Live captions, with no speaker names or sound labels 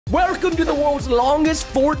Welcome to the world's longest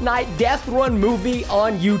Fortnite death run movie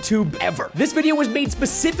on YouTube ever. This video was made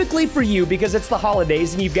specifically for you because it's the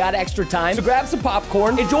holidays and you've got extra time. So grab some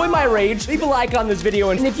popcorn, enjoy my rage, leave a like on this video,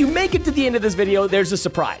 and if you make it to the end of this video, there's a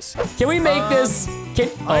surprise. Can we make this? We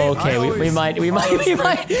might. Yeah.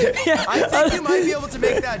 I think you might be able to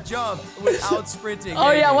make that jump without sprinting.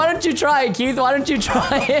 Oh yeah, why don't you try it, Keith? Why don't you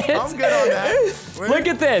try it? I'm good on that. Look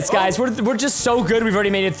at this, guys. We're just so good. We've already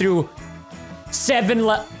made it through 7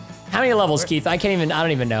 How many levels, Keith? I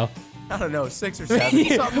don't even know. I don't know, 6 or 7,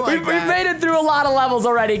 something like that. We've made it through a lot of levels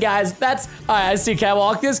already, guys. All right, I see. Can I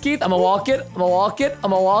walk this, Keith? I'm gonna walk it. I'm gonna walk it.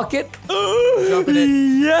 I'm gonna walk it. Jumping it.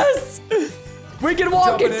 Yes! We can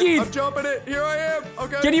walk it, Keith. I'm jumping it. Here I am.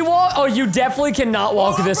 Okay. Can you walk? Oh, you definitely cannot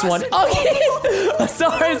walk this one. Okay.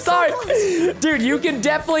 Sorry. Dude, you can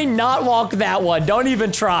definitely not walk that one. Don't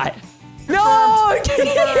even try. No,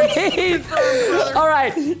 Keith. All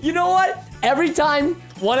right, you know what? Every time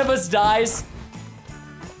one of us dies,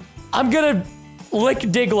 I'm gonna lick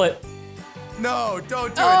Diglett. No,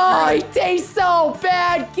 don't do it. Oh, he tastes so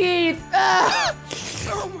bad, Keith.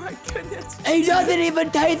 Oh my goodness. He doesn't even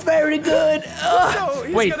taste very good. No,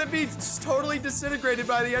 he's gonna be just totally disintegrated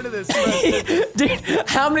by the end of this. Dude,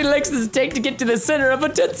 how many licks does it take to get to the center of a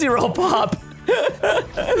Tootsie Roll Pop?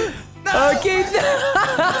 No. Keith,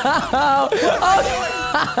 no.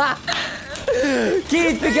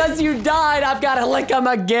 Keith, because you died, I've got to lick him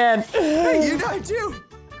again. Hey, you died too.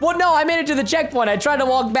 Well, no, I made it to the checkpoint. I tried to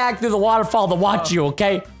walk back through the waterfall to watch you,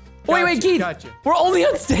 okay? Wait, Keith. We're only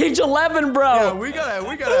on stage 11, bro. Yeah, we gotta.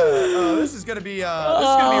 This is gonna be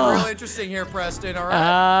real interesting here, Preston. All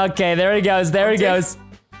right. Okay, there he goes. There he goes.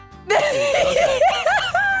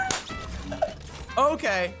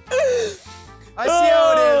 Okay. I see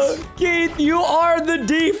how it is. Keith, you are the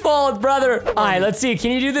default, brother. All right, let's see.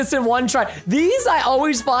 Can you do this in one try? These I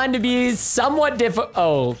always find to be somewhat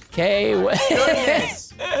difficult. Okay.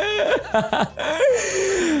 Goodness.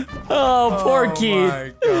 Oh, poor Keith.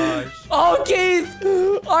 Oh my gosh. Oh, Keith,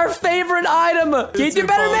 our favorite item. Keith, you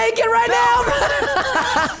better make it right now.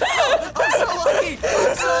 I'm so lucky.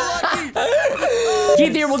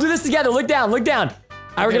 Keith, here, we'll do this together. Look down, look down. All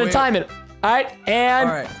right, we're gonna time it. All right,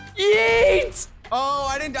 and yeet. Oh,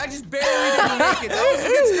 I just barely didn't make it. That was a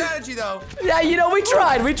good strategy, though. Yeah, you know, we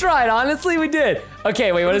tried. Honestly, we did.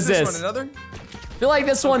 Okay, wait, what is this? One, another? I feel like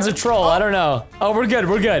this one's a troll. I don't know. Oh, we're good.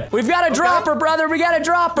 We've got a dropper, brother. We got a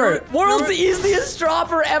dropper. World's easiest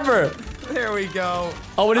dropper ever. There we go.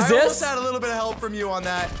 Oh, what is this? I almost had a little bit of help from you on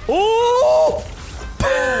that. Ooh!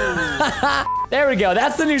 There we go.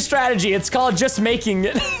 That's the new strategy. It's called just making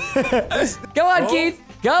it. Go on, Keith.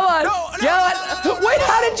 Go on. No. Wait,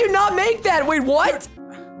 how did you not make that? Wait, what?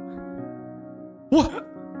 What?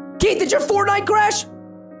 Keith, did your Fortnite crash?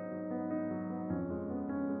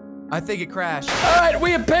 I think it crashed. All right,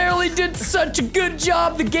 we apparently did such a good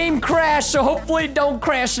job. The game crashed, so hopefully it don't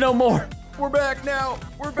crash no more. We're back now.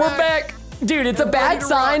 We're back. Dude, it's a bad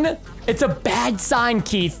sign. It's a bad sign,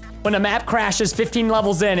 Keith, when a map crashes 15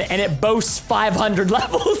 levels in and it boasts 500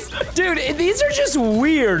 levels. Dude, these are just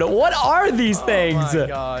weird. What are these things? Oh my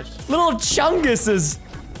gosh. Little chunguses.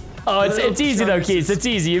 Oh, it's easy though, Keith. It's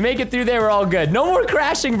easy. You make it through there, we're all good. No more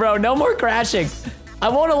crashing, bro. No more crashing. I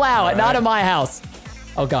won't allow it. Not in my house.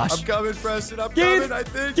 Oh gosh. I'm coming, Preston. I'm coming, I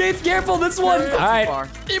think. Keith, careful, this one. All right.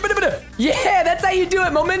 Yeah, that's how you do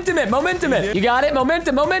it. Momentum it. You got it.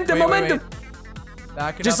 Momentum. Wait.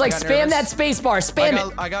 Just like spam that space bar. Spam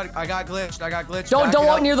it. I got glitched. Don't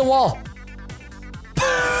walk near the wall.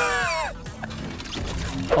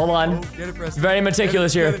 Hold on. Oh, get it, Preston. Very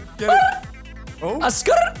meticulous here. Get it. Oh. A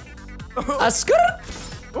scooter.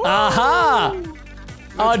 Aha.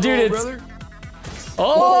 Oh, dude, it's.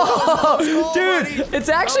 Oh, dude, it's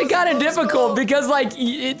actually kind of difficult because like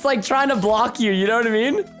it's like trying to block you. You know what I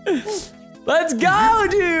mean? Let's go,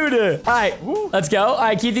 dude. All right, let's go. All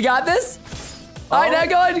right, Keith, you got this. All right, now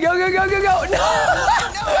go. No,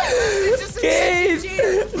 Keith.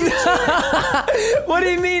 What do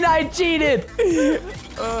you mean I cheated?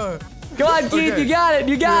 Come on, Keith, you got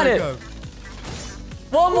it.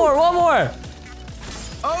 One more.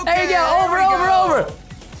 Okay, there you go. Over.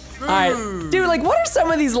 All right, dude, like, what are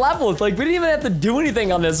some of these levels? Like, we didn't even have to do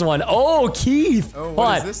anything on this one. Oh, Keith. Oh,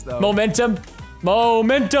 what is this, though? Momentum.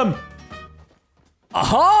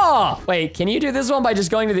 Aha! Wait, can you do this one by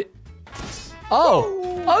just going to the...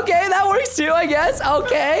 Oh, okay, that works too, I guess.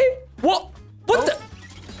 Okay. What the...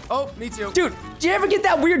 Oh, me too. Dude, did you ever get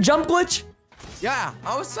that weird jump glitch? Yeah,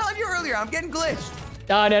 I was telling you earlier, I'm getting glitched.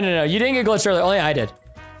 Oh, no. You didn't get glitched earlier. Only I did.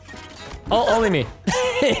 Oh, only me.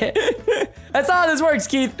 That's how this works,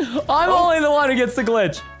 Keith. I'm only the one who gets the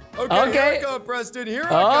glitch. Okay, here I come, Preston. Here I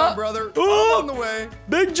come, brother. I'm on the way.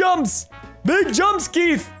 Big jumps. Big jumps,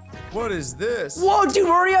 Keith. What is this? Whoa, dude,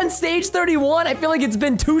 we're already on stage 31. I feel like it's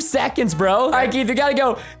been 2 seconds, bro. All right, Keith, you gotta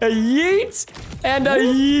go a yeet and a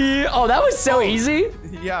yeet. Oh, that was so easy.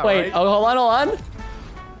 Yeah, Wait, right? oh, hold on.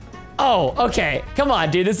 Oh, okay. Come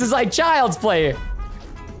on, dude. This is like child's play.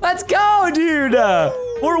 Let's go, dude.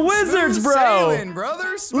 We're wizards, Smooth bro. Sailing,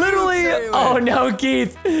 brother. Smooth Literally. sailing. Oh, no,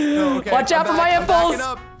 Keith. No, okay. Watch out for my impulse.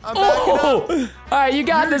 I'm backing up. All right, you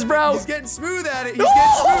got this, bro. He's getting smooth at it. He's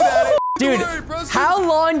getting smooth at it. Dude, Don't worry, how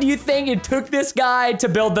long do you think it took this guy to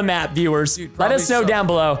build the map, viewers? Dude, let us know down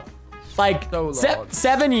below. Like, So long.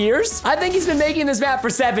 7 years? I think he's been making this map for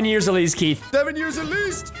 7 years at least, Keith. 7 years at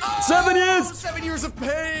least. Oh, 7 years. 7 years of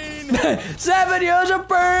pain. 7 years of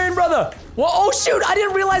pain, brother. Well, oh, shoot. I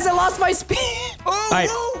didn't realize I lost my speed. Oh, right.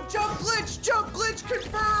 whoa. Jump glitch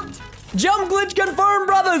confirmed. Jump glitch confirmed,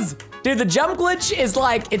 brothers. Dude, the jump glitch is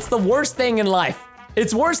like, it's the worst thing in life.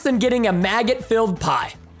 It's worse than getting a maggot-filled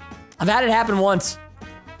pie. I've had it happen once.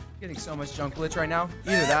 Getting so much jump glitch right now.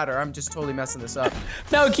 Either that or I'm just totally messing this up.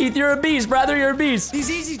 No, Keith, you're a beast, brother. You're a beast. These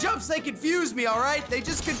easy jumps, they confuse me, all right? They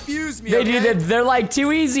just confuse me, They okay? do. They're like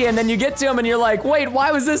too easy, and then you get to them, and you're like, wait,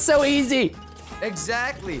 why was this so easy?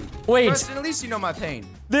 Exactly. Wait. Preston, at least you know my pain.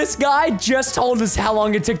 This guy just told us how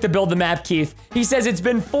long it took to build the map, Keith. He says it's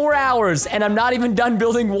been 4 hours, and I'm not even done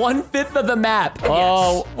building 1/5 of the map. Yes.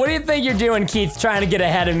 Oh, what do you think you're doing, Keith, trying to get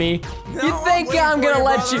ahead of me? No, you think I'm gonna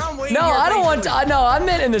let you? No, I don't want to. No, I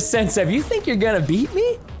meant in the sense of, you think you're gonna beat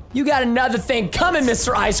me? You got another thing coming,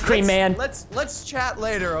 Mr. Ice Cream Man. Let's chat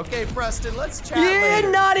later, okay, Preston? Let's chat You're later.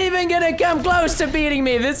 not even gonna come close to beating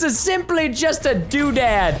me. This is simply just a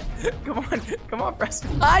doodad. Come on,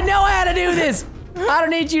 Preston. I know how to do this. I don't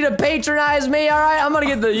need you to patronize me, all right? I'm gonna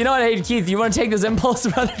get the, you know what, hey, Keith, you wanna take this impulse,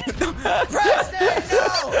 brother? Preston,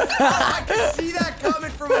 no! I could see that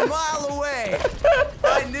coming from a mile away.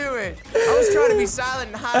 I knew it. I was trying to be silent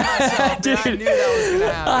and hide myself, Dude, but I knew that was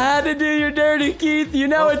gonna happen. I had to do your dirty, Keith. You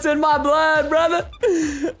know it's in my blood, brother.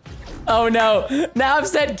 Oh no, now I've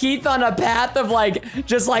set Keith on a path of like,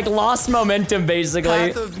 just like lost momentum,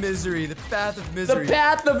 basically. Path of misery, the path of misery. The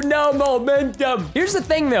path of no momentum. Here's the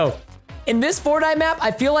thing though. In this Fortnite map,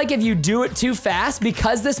 I feel like if you do it too fast,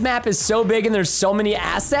 because this map is so big and there's so many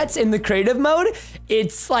assets in the creative mode,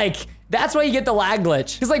 it's like, that's why you get the lag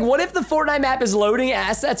glitch. Because like, what if the Fortnite map is loading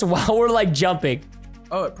assets while we're like jumping?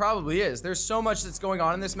 Oh, it probably is. There's so much that's going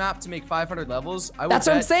on in this map to make 500 levels. That's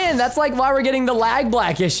what I'm saying. That's like why we're getting the lag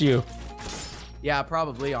black issue. Yeah,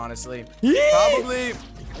 probably, honestly. Yee!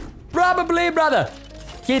 Probably, brother.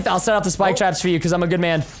 Keith, I'll set up the spike traps for you because I'm a good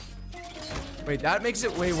man. Wait, that makes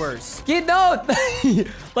it way worse. Keith, no.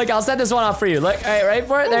 Look, I'll set this one off for you. Look, all right, ready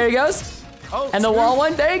for it? There he goes. Oh, and the smooth. wall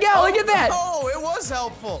one, there you go. Look at that. Oh, it was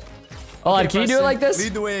helpful. Hold on, Okay, can you do it like this?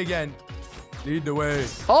 Lead the way again. Lead the way.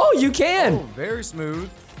 Oh, you can. Oh, very smooth.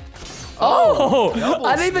 Oh, double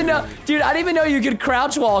I didn't even know, smooth. dude, I didn't even know you could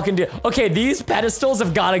crouch walk and do. Okay, these pedestals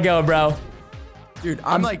have got to go, bro. Dude,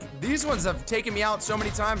 I'm like, these ones have taken me out so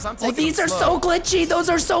many times. I'm Oh, taking these them are slow. so glitchy. Those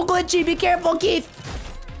are so glitchy. Be careful, Keith.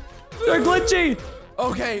 They're glitchy.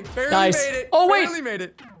 Okay, barely Nice. made it. Oh, wait. Barely made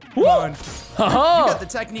it. Woo. Come on. You Oh, got the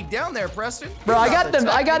technique down there, Preston. bro, You I got the them.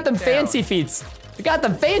 I got them technique down. fancy feats. I got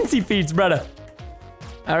them fancy feats, brother.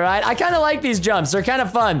 All right, I kind of like these jumps. They're kind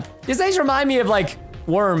of fun. These things remind me of like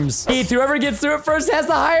worms. Keith, whoever gets through it first has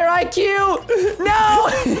the higher IQ. No.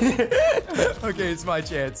 Okay, it's my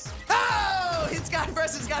chance. Oh,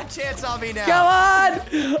 Preston's got a chance on me now. Come on!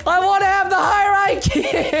 I want to have the higher IQ!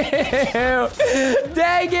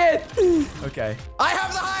 Dang it! Okay. I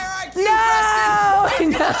have the higher IQ, No!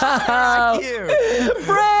 Preston! No! IQ.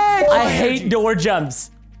 Frick! I hate door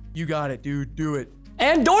jumps. You got it, dude. Do it.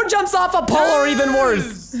 And door jumps off a pole are even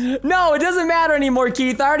worse. No, it doesn't matter anymore,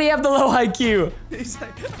 Keith. I already have the low IQ. He's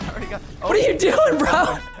like, I already got. What are you doing,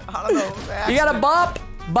 bro? I don't know. You gotta bop,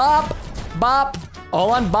 bop, bop.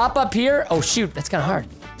 Hold on, bop up here. Oh, shoot, that's kind of hard.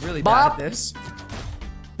 Really Bop. bad at this.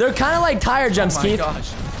 They're kind of like tire jumps, Oh my Keith.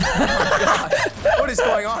 gosh. Oh my God. What is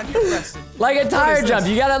going on here, Preston? Like a tire is jump. this?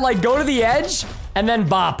 You gotta like go to the edge and then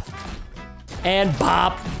bop. And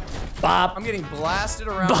bop. Bop. I'm getting blasted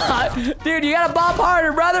around. Right Bop. Dude, you gotta bop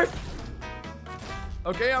harder, brother.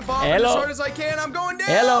 now. Okay, I'm bopping Hello. as hard as I can. I'm going down.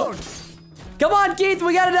 Hello. Come on, Keith.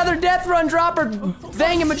 We got another death run dropper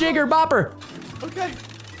thingamajigger bopper. Okay.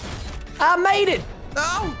 I made it.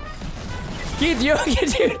 No. Keith, dude,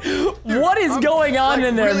 what is I'm, going on like,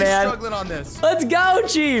 in there, really man? Struggling on this. Let's go,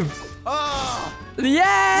 Chief. Oh.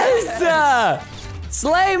 Yes.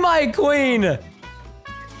 Slay my queen.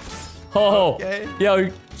 Oh, Okay. yo,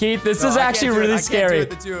 Keith, this is No, I actually can't do it. really scary.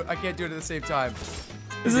 I can't do it at the same time.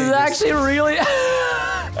 This is actually really... Too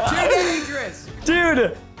dangerous.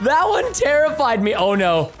 Dude, that one terrified me. Oh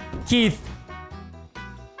no, Keith.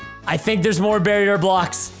 I think there's more barrier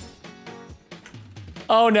blocks.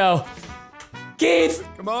 Oh no. Keith!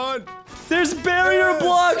 Come on. There's barrier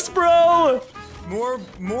blocks, bro!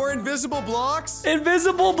 More invisible blocks?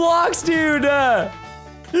 Invisible blocks, dude!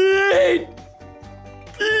 Yeet!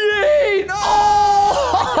 Yeet! No!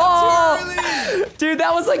 Oh! Too early. Dude,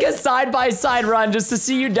 that was like a side-by-side run. Just to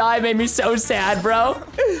see you die made me so sad, bro.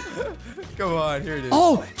 Come on, here it is.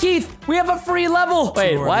 Oh, Keith, we have a free level.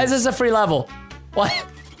 Wait, why is this a free level? What?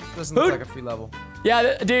 Doesn't look like a free level.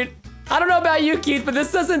 Yeah, dude. I don't know about you, Keith, but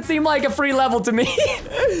this doesn't seem like a free level to me.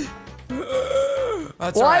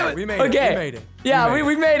 That's all right. We made it. We made it. Yeah,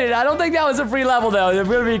 we made it. I don't think that was a free level, though. I'm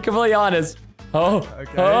gonna be completely honest. Oh.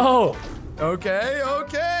 Okay. Oh. Okay.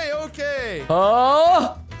 Okay. Okay.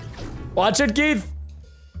 Oh. Watch it, Keith.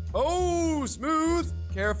 Oh, smooth.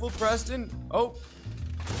 Careful, Preston. Oh.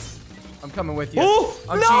 I'm coming with you. Oh,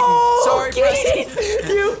 I'm no, cheating. Sorry, Keith,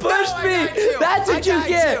 Preston. you pushed me. That's what you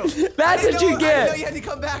get. That's what you I get. know you had to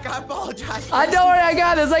come back. I apologize. I don't worry. I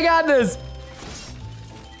got this. I got this.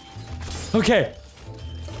 Okay.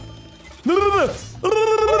 There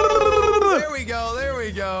we go. There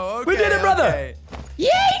we go. Okay, We did it, brother. Okay.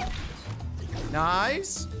 Yay!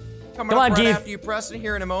 Nice. Coming Come up on, right Keith. after you, Preston,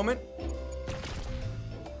 here in a moment.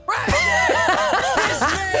 This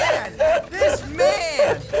man! This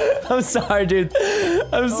man! I'm sorry, dude.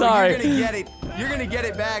 I'm sorry. You're gonna get it. You're gonna get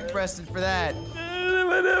it back, Preston, for that.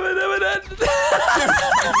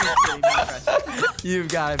 You've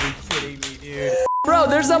got to be kidding me, dude. Bro,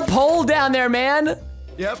 there's a pole down there, man.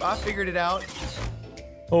 Yep, I figured it out.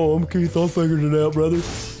 Oh, I'm Keith. I figured it out, brother.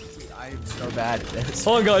 I'm so bad at this.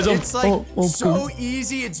 Hold on, guys. It's like so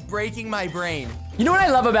easy, it's breaking my brain. You know what I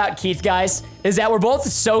love about Keith, guys? Is that we're both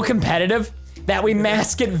so competitive that we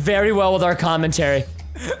mask it very well with our commentary.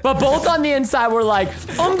 But both on the inside, we're like,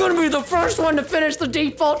 I'm gonna be the first one to finish the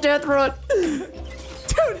default death run. Dude,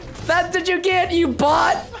 that's what you get, you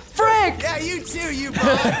bot. Frick! Yeah, you too, you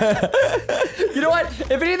bot. You know what?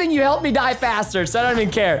 If anything, you help me die faster, so I don't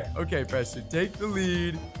even care. Okay, Preston, take the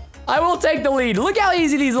lead. I will take the lead. Look how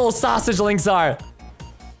easy these little sausage links are.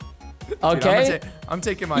 Okay. Dude, I'm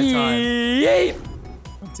taking my time. Yeet.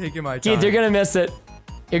 I'm taking my time. Keith, you're gonna miss it.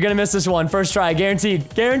 You're gonna miss this one. First try,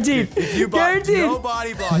 guaranteed. Guaranteed. If you guaranteed. No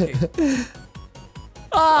body blocking.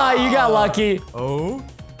 Ah, you got lucky. Oh.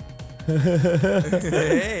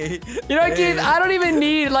 Hey. You know what, Keith? I don't even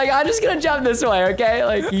need, like, I'm just gonna jump this way, okay?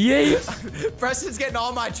 Like, yeet. Preston's getting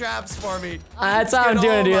all my traps for me. That's how I'm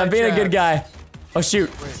doing it, dude. I'm being a good guy. Oh, shoot.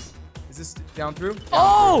 Wait, is this down through?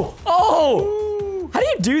 Oh! Oh! Ooh. How do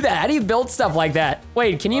you do that? How do you build stuff like that?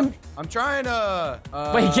 Wait, can you... I'm trying to...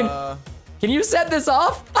 Wait, can you set this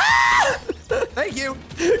off? Ah! Thank you.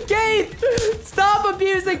 Keith! Stop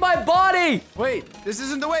abusing my body! Wait, this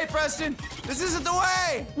isn't the way, Preston. This isn't the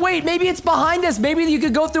way. Wait, maybe it's behind us. Maybe you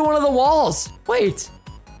could go through one of the walls. Wait.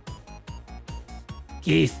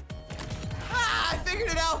 Keith. Ah, I figured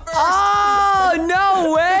it out first. Oh,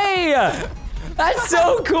 no way! That's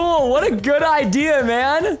so cool. What a good idea,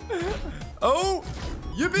 man. Oh,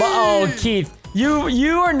 yippee. Oh, Keith,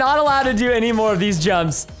 you are not allowed to do any more of these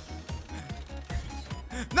jumps.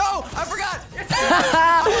 No, I forgot.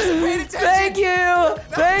 I wasn't paying attention. Thank you.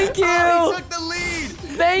 Thank you. Oh, he took the lead.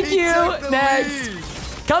 Thank He you. took the Next. lead.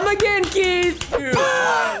 Come again, Keith. Dude,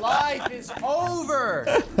 my life is over.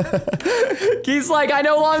 Keith's like, I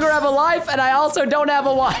no longer have a life, and I also don't have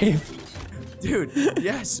a wife. Dude,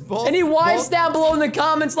 yes, both. Any wives both. down below in the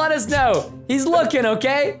comments, let us know. He's looking,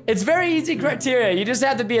 okay? It's very easy criteria. You just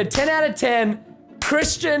have to be a 10 out of 10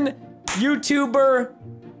 Christian YouTuber,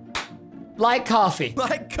 like coffee.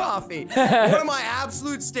 Like coffee. One of my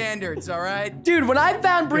absolute standards, all right? Dude, when I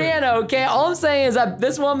found Brianna, okay, all I'm saying is that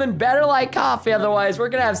this woman better like coffee, otherwise we're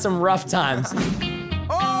gonna have some rough times.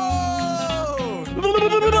 Oh!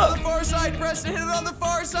 Hit it on the far side, Preston. Hit it on the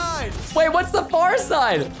far side. Wait, what's the far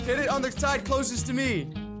side? Hit it on the side closest to me.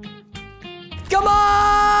 Come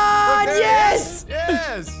on! Okay, Yes!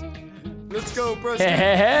 Yes! Let's go, Preston. Hey,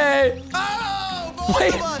 hey, hey! Oh! Both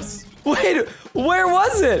Wait. of us! Wait, where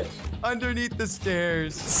was it? Underneath the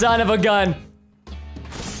stairs. Son of a gun.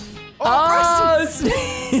 Oh, Preston!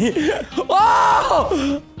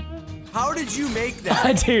 Whoa! How did you make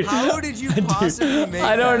that? Dude. How did you possibly make that?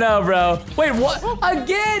 I don't know, bro. Wait, what?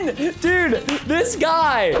 Again? Dude, this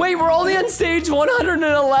guy. Wait, we're only on stage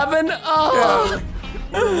 111? Oh.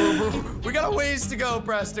 Yeah. We got a ways to go,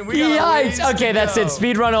 Preston. We got a ways Yikes. Okay, to that's go. it.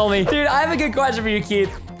 Speed run only. Dude, I have a good question for you,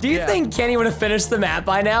 Keith. Do you think Kenny would have finished the map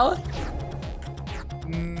by now?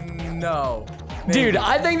 No. Dude, Maybe.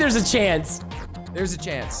 I think there's a chance. There's a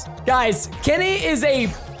chance. Guys, Kenny is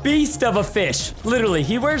a beast of a fish. Literally,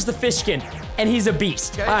 he wears the fish skin, and he's a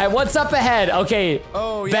beast. Okay. All right, what's up ahead? Okay,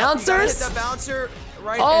 oh, yeah, bouncers? hit the bouncer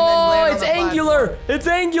right, oh, and then land it's on the angular. platform. It's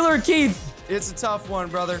angular, Keith. It's a tough one,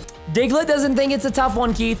 brother. Diglett doesn't think it's a tough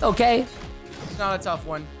one, Keith, okay? It's not a tough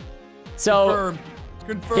one. So,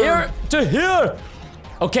 Confirm. Here to here.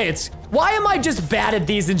 Okay, it's, why am I just bad at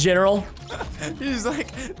these in general? He's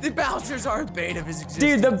like, the bouncers are the bane of his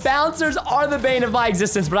existence. Dude, the bouncers are the bane of my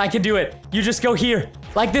existence, but I can do it. You just go here,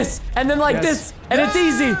 like this, and then like this, and it's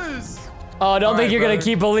easy. Oh, don't think you're gonna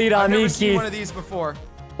keep a lead on me, Keith. I've never seen one of these before.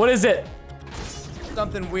 What is it?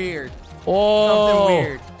 Something weird. Oh. Something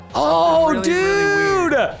weird. Oh, Something really,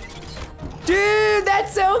 dude. really weird. Dude,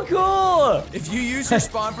 that's so cool. If you use your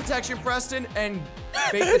spawn protection, Preston, and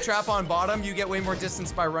bait the trap on bottom, you get way more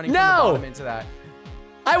distance by running from the bottom into that.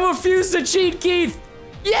 I refuse to cheat, Keith.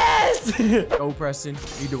 Yes. Go, Preston.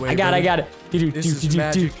 Lead the way. I got it. This is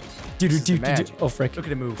magic. Oh, frick. Look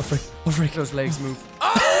at it move. Oh, frick. Oh, frick. Those legs move.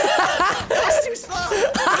 Oh! That's too slow.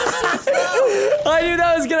 That's too slow. I knew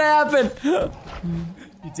that was gonna happen.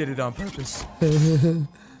 You did it on purpose.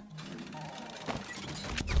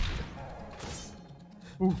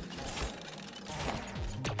 Ooh.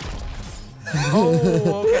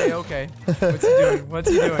 Oh, okay. What's he doing? What's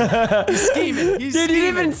he doing? He's scheming. He's Dude, scheming. you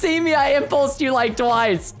didn't even see me. I impulsed you like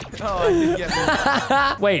twice. Oh, I didn't get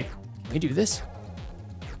me. Wait, can we do this?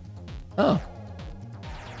 Oh.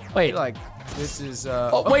 Wait. Like, this is,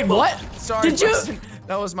 Oh, wait, what? Sorry, Did you? Preston.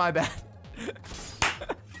 That was my bad.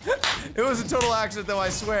 It was a total accident, though, I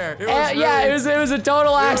swear. It was yeah, it was a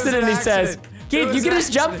total accident, he says. Keith, you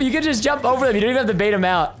can just jump over them. You don't even have to bait them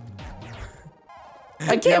out.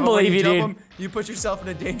 I can't believe you, dude. You put yourself in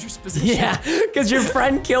a dangerous position. Yeah, because your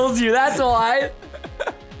friend kills you. That's why.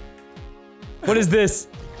 What is this?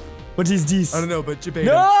 What is this? I don't know, but you bait him.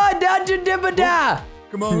 No, don't you dip-a-da.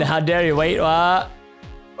 Come on. How dare you? Wait, Oh,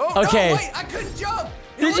 okay. no, wait, I couldn't jump.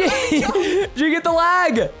 Did you get the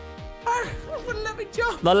lag? It wouldn't let me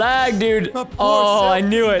jump. The lag, dude. Oh, I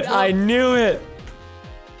knew it. I knew it.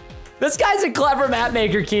 This guy's a clever map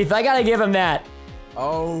maker, Keith. I gotta give him that.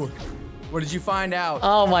 Oh, what did you find out?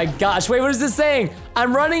 Oh my gosh. Wait, what is this saying?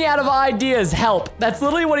 I'm running out of ideas. Help. That's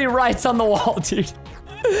literally what he writes on the wall, dude.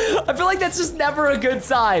 I feel like that's just never a good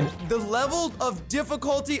sign. The level of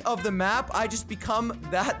difficulty of the map, I just become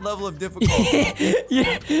that level of difficulty.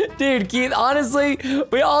 Yeah, dude, Keith, honestly,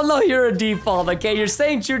 we all know you're a default, okay? You're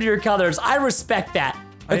staying true to your colors. I respect that,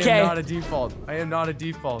 okay? I am not a default. I am not a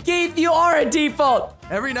default. Keith, you are a default.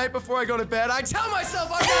 Every night before I go to bed, I tell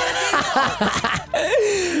myself I'm not a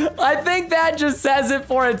default. I think that just says it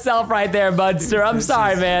for itself right there, Budster. I'm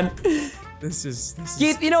sorry, man. This is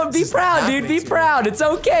Keith, you know, be proud, dude. Be proud. It's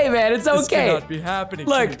okay, man. It's okay. This cannot be happening.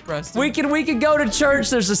 Look, to me, Preston. we can go to church.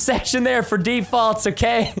 There's a section there for defaults,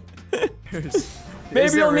 okay?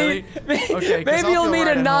 Maybe you'll meet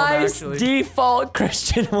a nice default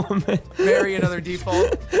Christian woman. Marry another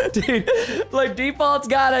default. Dude, like defaults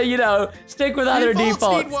gotta, you know, stick with other defaults.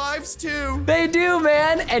 Defaults need wives too. They do,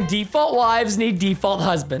 man. And default wives need default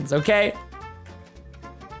husbands, okay?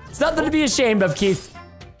 It's nothing to be ashamed of, Keith.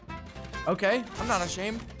 Okay, I'm not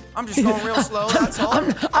ashamed. I'm just going real slow, that's all.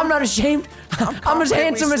 I'm not ashamed. I'm as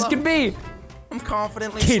handsome as can be. I'm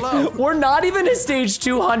confidently Keith, slow. we're not even at stage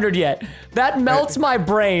 200 yet. That melts my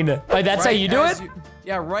brain. Wait, that's how you do it?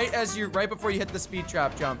 Yeah, right before you hit the speed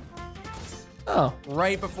trap jump. Oh.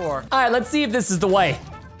 Right before. All right, let's see if this is the way.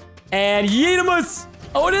 And yeetamus.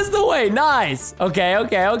 Oh, it is the way. Nice. Okay.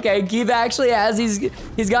 Keith actually has.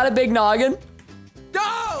 He's got a big noggin.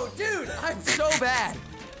 No, dude, I'm so bad.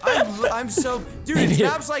 I'm so, dude, it's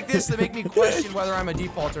maps like this that make me question whether I'm a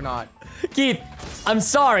default or not. Keith, I'm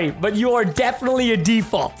sorry, but you are definitely a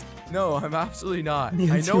default. No, I'm absolutely not.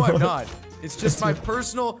 I know I'm not. It's just my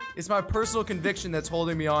personal conviction that's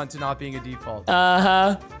holding me on to not being a default.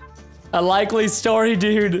 Uh-huh. A likely story,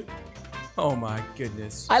 dude. Oh my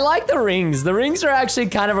goodness. I like the rings. The rings are actually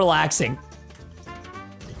kind of relaxing.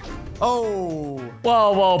 Oh.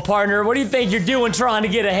 Whoa, partner. What do you think you're doing trying to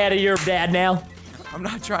get ahead of your dad now? I'm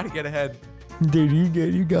not trying to get ahead. Dude,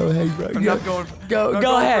 you go ahead, bro. I'm not going. Go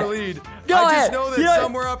ahead. For lead. Go I ahead. just know that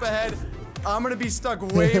somewhere up ahead, I'm gonna be stuck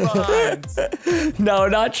way behind. No,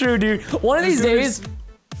 not true, dude. One of these days,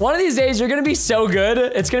 you're gonna be so good.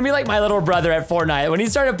 It's gonna be like my little brother at Fortnite. When he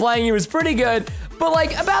started playing, he was pretty good, but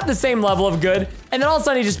like about the same level of good. And then all of a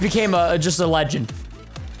sudden, he just became just a legend.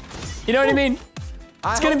 You know what I mean?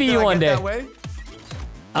 It's gonna be you one day.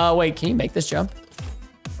 Wait, can you make this jump?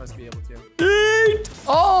 Must be able to.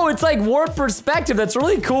 Oh, it's like warp perspective. That's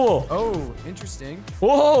really cool. Oh, interesting.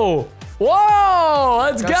 Whoa,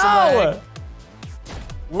 let's go.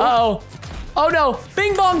 Uh-oh. Oh no,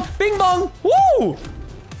 bing bong, woo!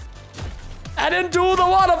 And into the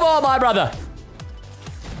waterfall, my brother.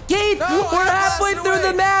 Keith, No, we're halfway through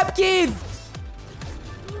the map, Keith.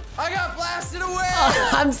 I got blasted away.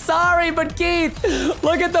 I'm sorry, but Keith,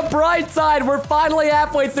 look at the bright side. We're finally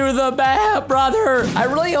halfway through the map, brother. I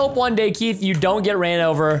really hope one day, Keith, you don't get ran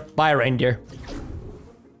over by a reindeer.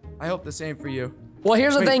 I hope the same for you. Well,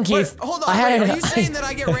 here's the thing, Keith. Hold on, are you saying that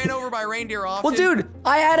I get ran over by reindeer often? Well, dude,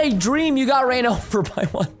 I had a dream you got ran over by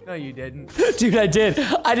one. No, you didn't. Dude, I did.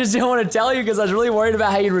 I just didn't want to tell you because I was really worried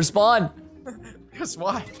about how you'd respond. Guess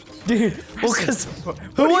why? Dude, well, because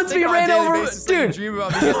who wants to be ran over? Dude, who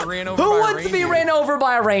wants to be ran over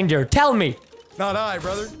by a reindeer? Tell me. Not I,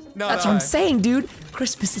 brother. Not That's what I'm saying, dude.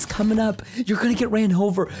 Christmas is coming up. You're gonna get ran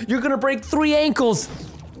over. You're gonna break 3 ankles.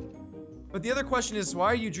 But the other question is, why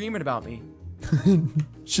are you dreaming about me?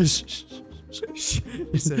 Shh.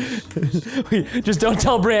 You said, Wait, just don't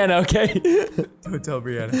tell Brianna, okay? don't tell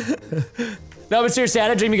Brianna. No, but seriously, I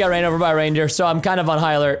had a dream you got ran over by a reindeer, so I'm kind of on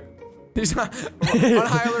high alert. He's on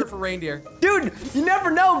high alert for reindeer. Dude, you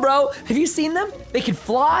never know, bro. Have you seen them? They can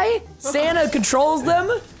fly. Santa controls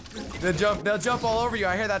them. They'll jump all over you.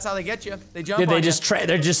 I hear that's how they get you. They jump. Dude, on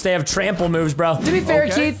they have trample moves, bro. To be fair,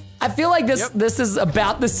 Keith, I feel like this is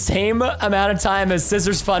about the same amount of time as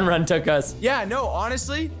Scissors Fun Run took us. Yeah, no,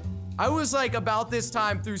 honestly, I was like about this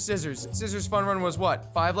time through Scissors. Scissors Fun Run was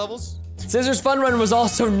what, 5 levels? Scissors Fun Run was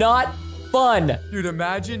also not fun. Dude,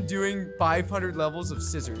 imagine doing 500 levels of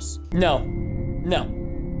Scissors. No.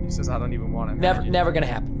 He says I don't even want to. Never gonna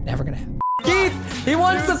happen. Never gonna happen. Keith, he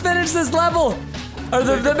wants to finish this level. Or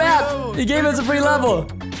the map. Level. He gave us a free level.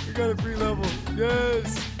 You got a free level.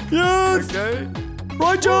 Yes. Yes. Okay.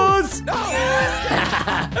 Righteous. No.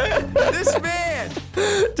 This man.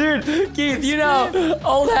 Dude, Keith, you know,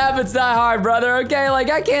 old habits die hard, brother. Okay, like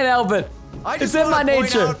I can't help it. It's in my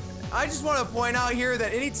nature. I just want to point out here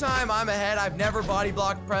that anytime I'm ahead, I've never body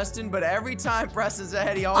blocked Preston, but every time Preston's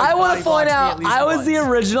ahead, he always I want to point out, I was once. the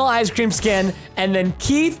original ice cream skin, and then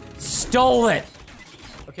Keith stole it.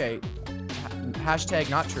 Okay, hashtag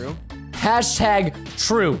not true. Hashtag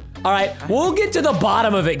true. All right, we'll get to the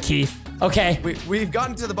bottom of it, Keith. Okay. We've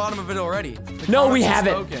gotten to the bottom of it already. No, we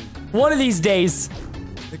haven't. One of these days.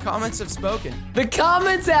 The comments have spoken. The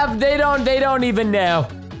comments have, they don't even know.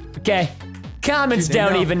 Okay? Comments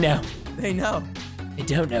don't even know. They know. They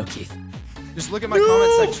don't know, Keith. Just look at my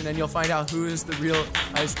comment section and you'll find out who is the real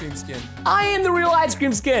ice cream skin. I am the real ice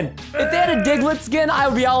cream skin. If they had a Diglett skin, I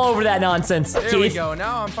would be all over that nonsense, There Keith. we go.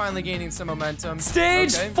 Now I'm finally gaining some momentum.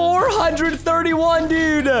 Stage 431,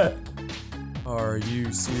 dude. Are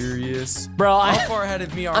you serious? Bro, How far ahead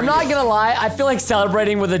of me are you? I'm not gonna lie, I feel like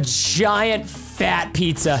celebrating with a giant fat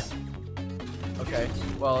pizza. Okay,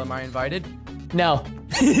 well, am I invited? No.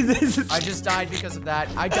 I just died because of that.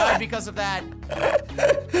 I died because of that.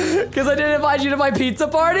 Because I didn't invite you to my pizza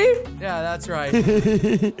party? Yeah, that's right.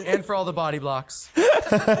 And for all the body blocks.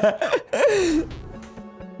 I'm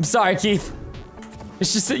sorry, Keith.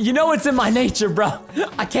 It's just, you know it's in my nature, bro.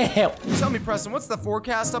 I can't help. Tell me, Preston, what's the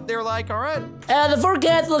forecast up there like? All right. The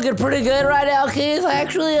forecast looking pretty good right now, Keith.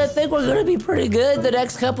 Actually, I think we're gonna be pretty good the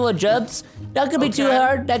next couple of jumps. Not gonna be too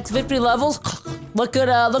hard. Next 50 levels. Looking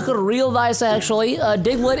real nice, actually.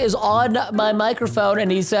 Diglett is on my microphone,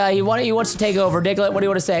 and he wants to take over. Diglett, what do you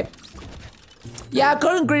want to say? Yeah, I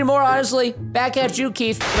couldn't agree more, honestly. Back at you,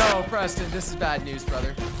 Keith. No, Preston, this is bad news,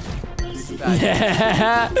 brother. This is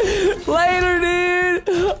bad news. Later,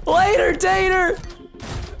 dude. Later, Tater.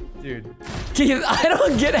 Dude. Keith, I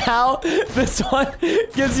don't get how this one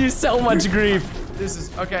gives you so much grief. This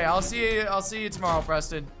is okay. I'll see you tomorrow,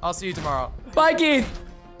 Preston. I'll see you tomorrow. Bye, Keith.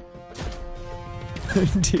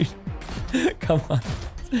 Dude, come on.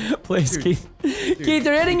 Please, Dude. Keith. Keith,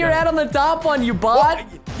 you're hitting your head on the top one, you bot. Well,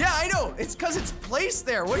 yeah, I know. It's because it's placed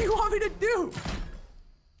there. What do you want me to do?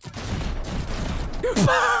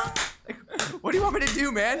 What do you want me to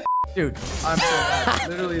do, man? Dude, I'm so bad.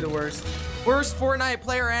 Literally the worst. Worst Fortnite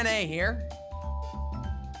player NA here.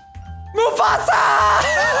 Mufasa!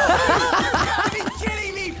 You gotta be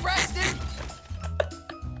kidding me, Preston!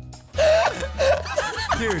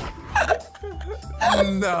 Dude.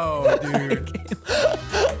 No, dude.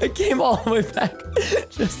 I came all the way back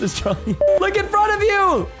just to try. Look in front of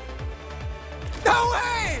you! No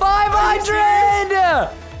way! 500!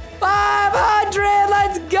 500!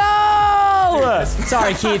 Let's go!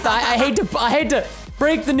 Sorry, Keith. I hate to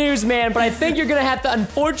break the news, man, but I think you're gonna have to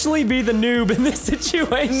unfortunately be the noob in this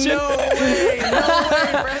situation. No way,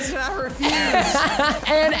 Preston, I refuse.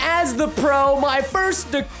 And as the pro, my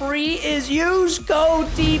first decree is use code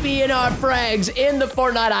TBNRfrags in the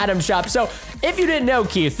Fortnite item shop. So if you didn't know,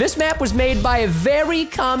 Keith, this map was made by a very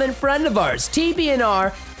common friend of ours,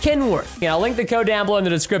 TBNR Kenworth. Yeah, I'll link the code down below in the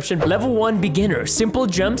description. Level 1 beginner, simple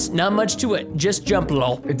jumps, not much to it, just jump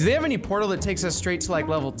lol. Do they have any portal that takes us straight to like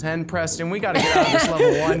level 10, Preston? We gotta get out of this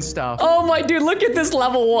level 1 stuff. Oh my dude, look at this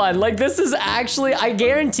level 1. Like this is actually, I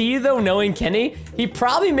guarantee you though, knowing Kenny, he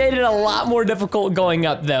probably made it a lot more difficult going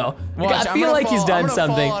up though. Like, I feel like he's done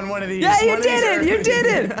something. Fall on one of these. Yeah, you did it, you did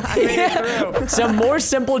it. I made it through. Some more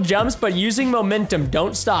simple jumps, but using momentum,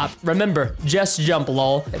 don't stop. Remember, just jump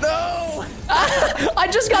lol. No! I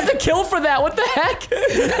just got the kill for that, what the heck?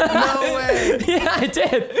 No way. Yeah, I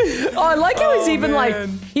did. Oh, I like how he's even like,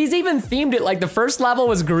 he's even themed it. Like the first level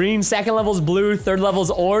was green, second level's blue, third level's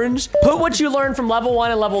orange. Put what you learned from level 1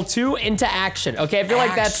 and level 2 into action. Okay, I feel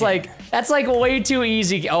like that's like way too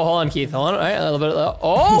easy. Oh, hold on, Keith, hold on. All right, a little bit of,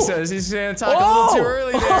 oh! He's gonna talk a little too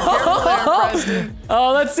early there. Careful there, Preston.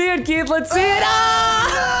 Oh, let's see it, Keith, let's see it.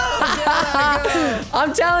 Ah!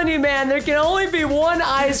 I'm telling you, man, there can only be one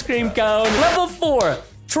ice cream cone. Level 4.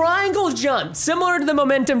 Triangle jump, similar to the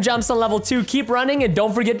momentum jumps on level 2. Keep running and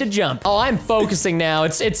don't forget to jump. Oh, I'm focusing now.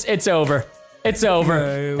 It's over. It's over.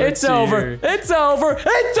 Okay, it's over. It's over.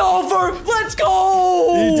 It's over. Let's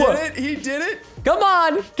go. He did it. He did it. Come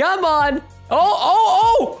on. Come on.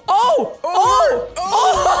 Oh. I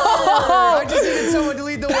just needed someone to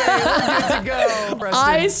lead the way. We're good to go, Preston.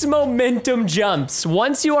 Ice momentum jumps.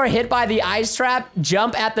 Once you are hit by the ice trap,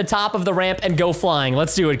 jump at the top of the ramp and go flying.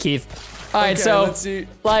 Let's do it, Keith. All right, okay, so let's see.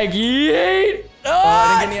 Like yeet. Oh,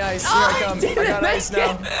 I didn't get any ice. Here I come. I got ice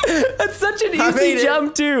now. That's such an easy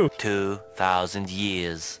jump too. 2,000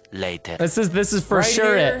 years later. This is for right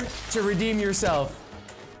sure here it. To redeem yourself.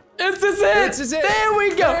 This is it. This is it. There we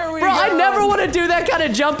go. There we Bro, go. I never want to do that kind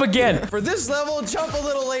of jump again. For this level, jump a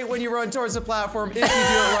little late when you run towards the platform. If you do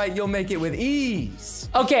it right, you'll make it with ease.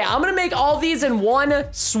 Okay, I'm gonna make all these in one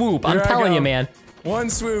swoop. I'm telling you, man.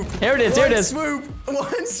 One swoop. Here it is. Here it is. One swoop.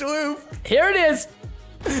 One swoop. Here it is.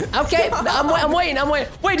 Okay, I'm waiting.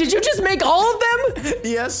 Wait, did you just make all of them?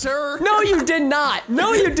 Yes, sir. No, you did not.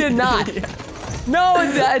 No, you did not. No,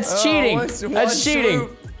 that's cheating. That's cheating.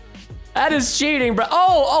 Swoop. That is cheating, bro.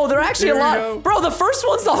 Oh, they're actually a lot. Bro, the first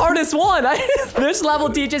one's the hardest one. This level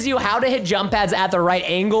teaches you how to hit jump pads at the right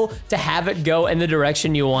angle to have it go in the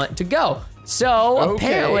direction you want to go. So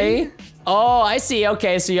apparently, oh, I see.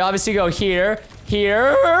 Okay, so you obviously go here,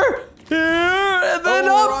 and then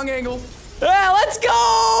up. Wrong angle. Yeah, let's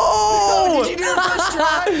go! Did you do it first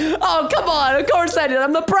try? Oh, come on. Of course I did.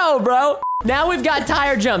 I'm the pro, bro. Now we've got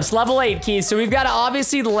tire jumps, level 8, Keith. So we've got to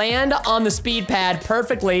obviously land on the speed pad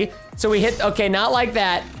perfectly. So we hit, okay, not like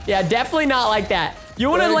that. Yeah, definitely not like that. You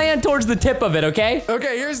want to land towards the tip of it, okay?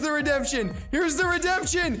 Okay, here's the redemption. Here's the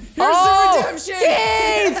redemption. Here's the redemption.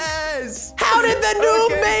 Keith! Yes! How did the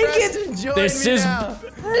noob make Preston, it? join This me is... now. No!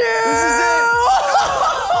 This is it.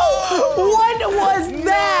 What was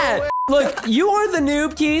that? Look, you are the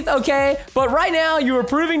noob, Keith, okay? But right now, you are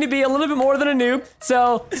proving to be a little bit more than a noob,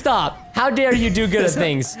 so stop. How dare you do good at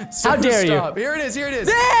things? How dare you? Here it is, here it is.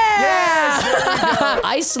 Yeah! Yes, there we go.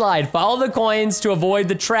 Ice slide, follow the coins to avoid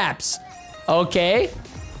the traps. Okay.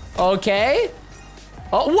 Okay.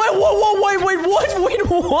 Oh, wait,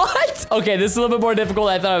 what? Okay, this is a little bit more difficult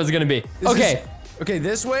than I thought it was gonna be. Okay. Okay,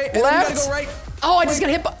 this way, and Left. then we gotta go right. Oh, I just got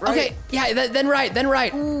hit. Right. Okay, yeah, then right. Then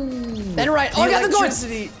right. Oh, I got the coins.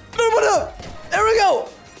 What up? There we go.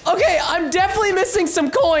 Okay, I'm definitely missing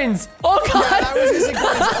some coins. Oh, God. Yeah, I was missing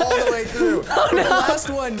coins all the way through. Oh, no. The last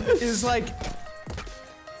one is like...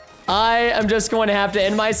 I am just going to have to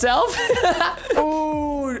end myself.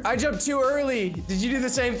 Ooh, I jumped too early. Did you do the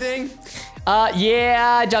same thing?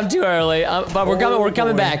 Yeah, I jumped too early, but we're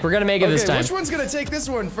coming back. We're gonna make it this time. Which one's gonna take this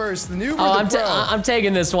one first? The noob Oh, or the pro? I'm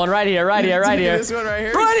taking this one right here. This one right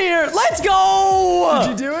here? Right here. Let's go.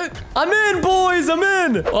 Did you do it? I'm in, boys. I'm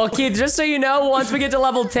in. Well, Keith, just so you know, once we get to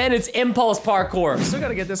level 10, it's impulse parkour. Still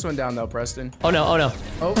gotta get this one down though, Preston. Oh no.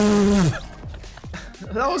 Oh.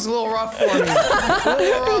 That was a little rough for me. A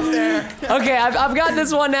little rough there. Okay, I've got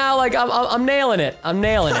this one now. Like I'm nailing it. I'm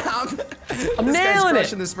nailing it. I'm nailing it.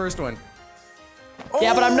 This first one.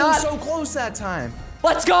 Yeah, but I'm not so close that time.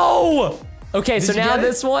 Let's go. Okay, so you now get it?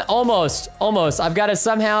 this one, almost. I've got to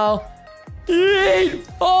somehow. Yeet.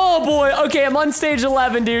 Oh boy. Okay, I'm on stage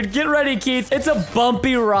 11, dude. Get ready, Keith. It's a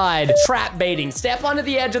bumpy ride. Trap baiting. Step onto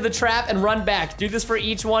the edge of the trap and run back. Do this for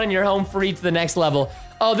each one, and you're home free to the next level.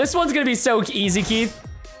 Oh, this one's gonna be so easy, Keith.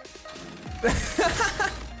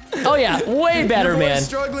 Oh yeah, way better, Your boy's man.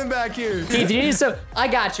 struggling back here. Keith, you need some. I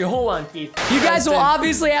got you. Hold on, Keith. You guys will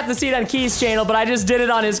obviously have to see it on Keith's channel, but I just did it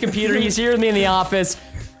on his computer. He's here with me in the office.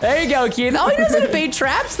 There you go, Keith. Oh, he doesn't bait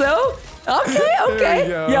traps though. Okay,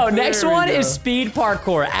 okay. Yo, next one is speed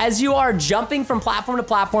parkour. As you are jumping from platform to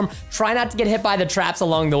platform, try not to get hit by the traps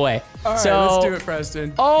along the way. All right, so, let's do it,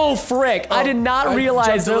 Preston. Oh, frick. I did not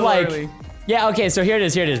realize they're like... Early. Yeah, okay, so here it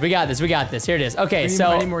is, here it is. We got this, we got this. Here it is. Okay,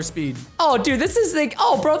 I need more speed. Oh, dude, this is like...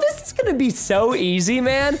 Oh, bro, this is gonna be so easy,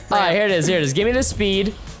 man. All right, here it is, here it is. Give me the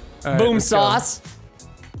speed. All right, Boom let's sauce. Go.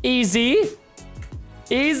 Easy.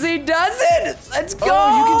 Easy does it. Let's go.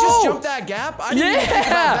 Oh, you can just jump that gap? I didn't even think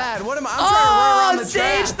about that. What am I? I'm trying to run around the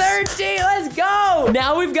stage traps. 13, let's go.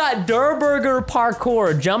 Now we've got Durburger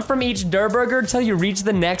parkour. Jump from each Durburger until you reach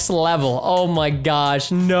the next level. Oh my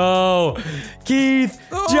gosh, no. Keith,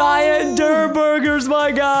 giant Durburgers,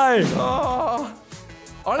 my guy. Oh.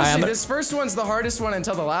 Honestly, this first one's the hardest one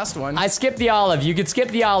until the last one. I skipped the olive. You could skip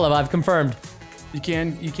the olive, I've confirmed. You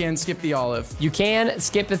can skip the olive. You can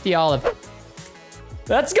skip the olive.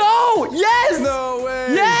 Let's go! Yes! No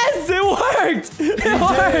way! Yes! It worked! It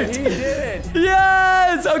worked! He did it!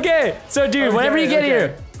 Yes! Okay, so dude, whenever you get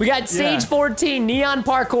here, we got stage Yeah. 14, neon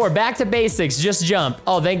parkour, back to basics, just jump.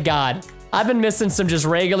 Oh, thank God. I've been missing some just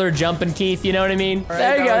regular jumping, Keith, you know what I mean? Right,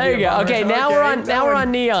 there you go, there you go. Okay, now we're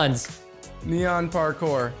on neons. Neon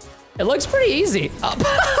parkour. It looks pretty easy. Oh,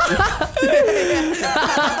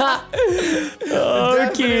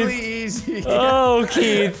 Definitely Keith. easy. Oh,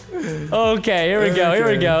 Keith. Okay, here we go, here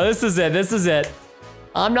we go. This is it, this is it.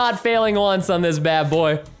 I'm not failing once on this bad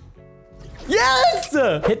boy. Yes!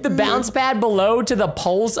 Hit the bounce pad below to the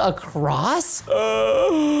poles across?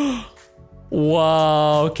 Whoa,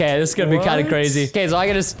 okay, this is gonna be kind of crazy. Okay, so I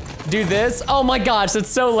can just do this. Oh my gosh, that's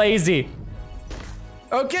so lazy.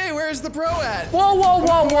 Okay, where's the pro at? Whoa, whoa,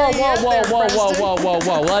 whoa, whoa, Where you whoa, at whoa, there, whoa, whoa, Preston? whoa, whoa,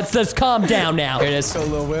 whoa. Let's just calm down now. Here it is. Go,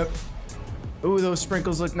 little whip. Ooh, those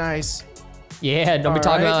sprinkles look nice. Yeah, don't be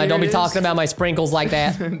talking Alright, about here it talking is. about my sprinkles like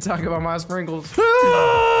that. Talk about my sprinkles.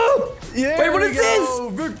 Wait, what is this?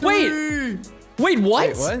 Victory! Wait, what?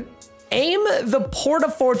 Wait, what? Aim the Porta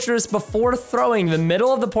Fortress before throwing. The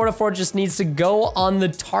middle of the Porta Fortress needs to go on the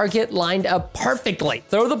target lined up perfectly.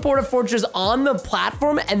 Throw the Porta Fortress on the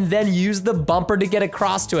platform and then use the bumper to get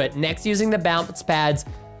across to it. Next, using the bounce pads.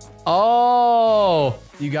 Oh.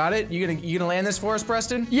 You got it? You gonna land this for us,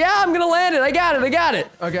 Preston? Yeah, I'm gonna land it. I got it, I got it.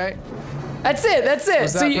 Okay. That's it, that's it.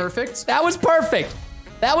 Was that perfect? That was perfect.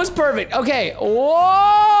 That was perfect. Okay,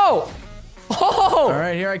 whoa. Oh! All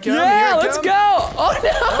right, here I come. Yeah, here I let's come. go! Oh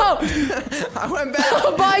no! I went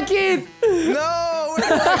back. Bye, Keith! No, where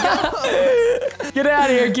did I go? Get out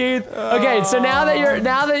of here, Keith. Okay, so now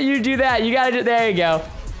that you do that, you gotta do, there you go.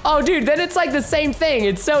 Oh, dude, then it's like the same thing.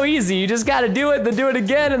 It's so easy. You just gotta do it, then do it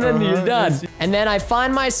again, and then you're done. And then I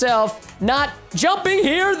find myself not jumping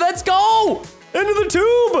here. Let's go! Into the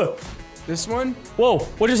tube! This one? Whoa,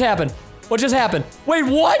 what just happened? What just happened? Wait,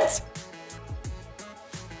 what?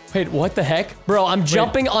 Wait, what the heck? Bro, I'm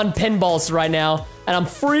jumping on pinballs right now, and I'm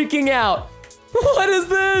freaking out. What is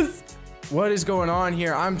this? What is going on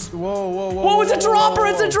here? Whoa, whoa, whoa. Whoa, it's a dropper, whoa.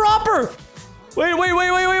 it's a dropper. Wait.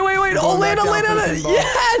 Oh, land on it.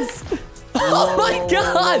 Yes. Oh my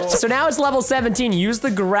God. So now it's level 17. Use the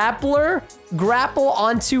grappler, grapple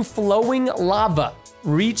onto flowing lava.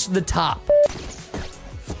 Reach the top.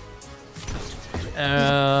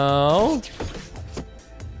 Oh.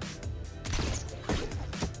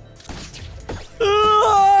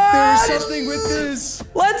 There's something with this.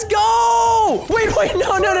 Let's go! Wait,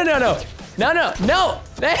 no.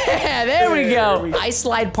 There we go. Ice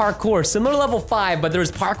slide parkour, similar to level 5, but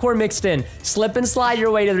there's parkour mixed in. Slip and slide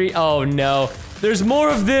your way to the, oh no. There's more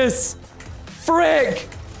of this. Frick.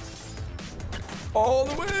 All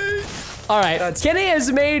the way. All right, Kenny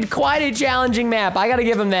has made quite a challenging map. I gotta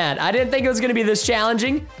give him that. I didn't think it was gonna be this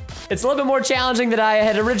challenging. It's a little bit more challenging than I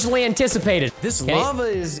had originally anticipated. This lava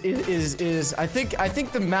is I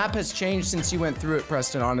think the map has changed since you went through it,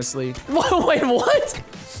 Preston, honestly. Wait, what?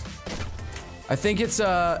 I think it's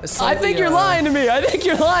I think you're lying to me. I think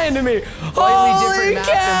you're lying to me. Slightly Holy different map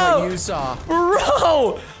cow! than what you saw.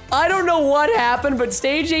 Bro, I don't know what happened, but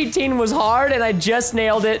stage 18 was hard and I just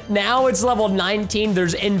nailed it. Now it's level 19.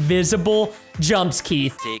 There's invisible jumps,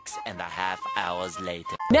 Keith. 6.5 hours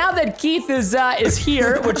later. Now that Keith is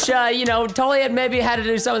here, which, you know, totally maybe had to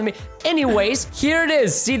do something with me. Anyways, here it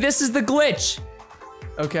is. See, this is the glitch.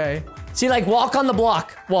 Okay. See, like, walk on the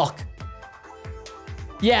block. Walk.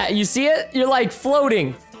 Yeah, you see it? You're, like,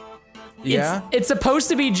 floating. Yeah. It's supposed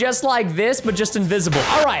to be just like this, but just invisible.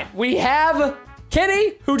 All right, we have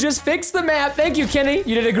Kenny, who just fixed the map. Thank you, Kenny.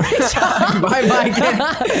 You did a great job. Bye-bye, Kenny.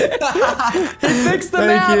 He fixed the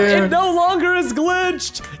map. It no longer is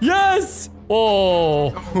glitched. Yes.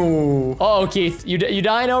 Oh. Oh, Keith, you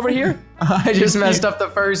dying over here? I just messed up the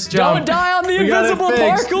first jump. Don't die on the invisible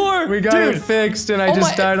parkour. We got it fixed, and I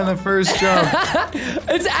just died on the first jump.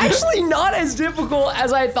 It's actually not as difficult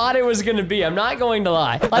as I thought it was gonna be. I'm not going to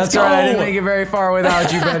lie. Let's go. Right. I didn't make it very far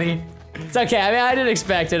without you, Benny. It's okay. I mean, I didn't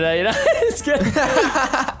expect it. You know, it's good.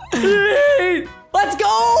 Let's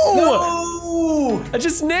go! No! I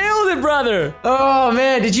just nailed it, brother. Oh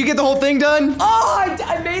man, did you get the whole thing done? Oh,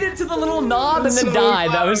 I made it to the little knob and then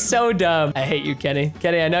died. That was so dumb. I hate you, Kenny.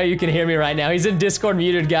 Kenny, I know you can hear me right now. He's in Discord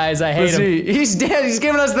muted, guys. I hate him. He's dead. He's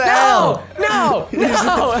giving us the L. No!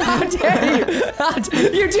 How dare you?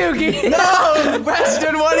 You too, Keith. No,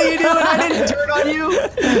 Preston, what are you doing? I didn't turn on you.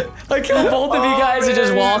 I killed both of you guys and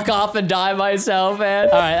just walk off and die myself, man.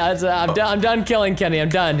 All right, I'm done killing Kenny. I'm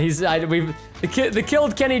done. The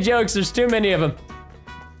killed Kenny jokes, there's too many of them.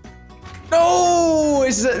 No!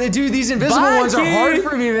 Dude, these invisible ones are hard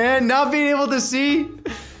for me, man. Not being able to see.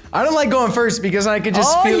 I don't like going first because I could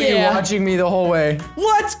just feel you watching me the whole way.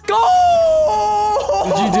 Let's go!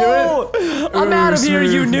 Did you do it? I'm out of here,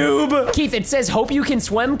 you noob. Keith, it says, hope you can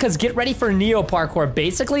swim because get ready for Neo parkour.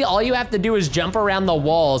 Basically, all you have to do is jump around the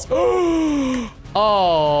walls.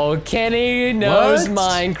 Oh, Kenny knows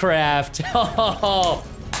Minecraft. Oh.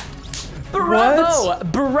 Bravo!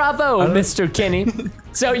 Bravo, Mr. Kenny.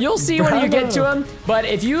 So you'll see when you get to him, but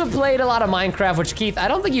if you have played a lot of Minecraft, which Keith, I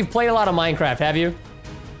don't think you've played a lot of Minecraft, have you?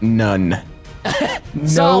 None.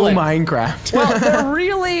 No Minecraft. Well, they're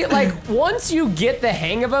really, like, once you get the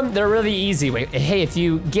hang of them, they're really easy. Wait, hey, if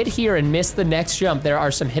you get here and miss the next jump, there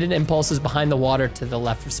are some hidden impulses behind the water to the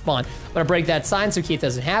left of spawn. I'm gonna break that sign so Keith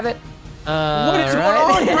doesn't have it. What is going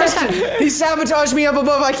on, Preston? He sabotaged me up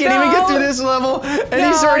above. I can't even get through this level, and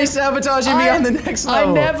he's already sabotaging me on the next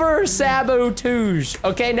level. I never sabotage,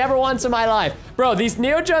 okay? Never once in my life. Bro, these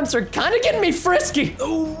Neo jumps are kind of getting me frisky.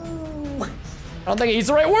 Ooh. I don't think he's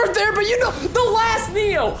the right word there, but you know, the last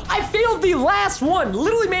Neo, I failed the last one.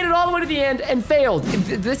 Literally made it all the way to the end and failed.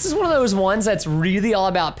 This is one of those ones that's really all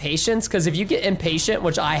about patience, because if you get impatient,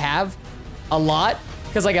 which I have a lot,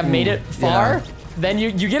 because like I've made it far, then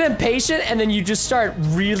you get impatient and then you just start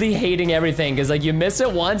really hating everything, because like you miss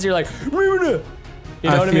it once, you're like, you know what I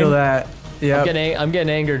mean? I feel that. Yeah. I'm getting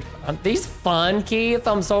angered. These fun, Keith.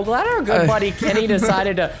 I'm so glad our good buddy Kenny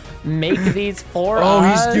decided to make these for us. Oh,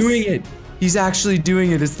 he's doing it. He's actually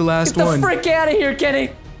doing it. It's the last one. Get the frick out of here, Kenny.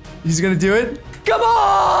 He's gonna do it? Come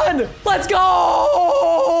on! Let's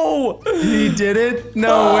go! He did it?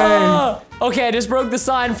 No way. Okay, I just broke the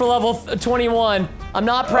sign for level 21. I'm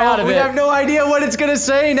not proud of it. We have no idea what it's gonna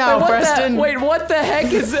say now, Preston. Wait, what the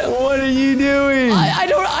heck is it? What are you doing?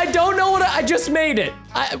 I don't know what I just made it.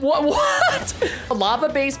 What?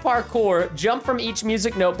 Lava-based parkour. Jump from each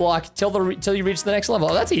music note block till you reach the next level.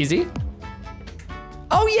 Oh, that's easy.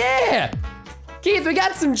 Oh yeah! Keith, we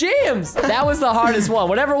got some jams. That was the hardest one.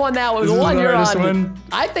 Whatever one that was, the one you're on.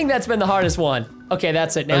 I think that's been the hardest one. Okay,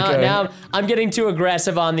 that's it. Now I'm getting too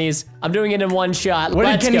aggressive on these. I'm doing it in one shot. What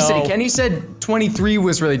did Kenny say? Kenny said 23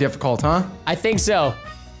 was really difficult, huh? I think so.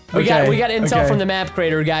 We got intel from the map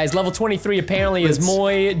creator, guys. Level 23 apparently is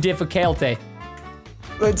muy dificulte.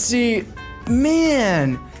 Let's see.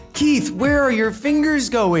 Man, Keith, where are your fingers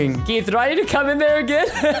going? Keith, do I need to come in there again?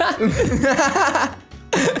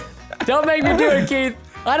 Don't make me do it, Keith.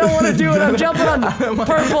 I don't want to do it. I'm jumping on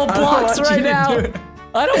purple blocks right now.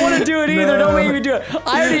 I don't want to do it either. Don't make me do it.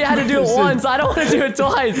 I already had to do it once. I don't want to do it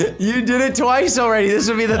twice. You did it twice already. This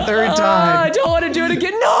will be the third time. I don't want to do it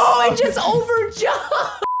again. No, I just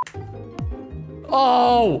overjumped.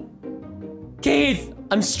 Oh. Keith,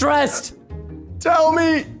 I'm stressed. Tell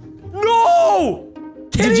me. No.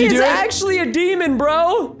 Kenny is actually a demon,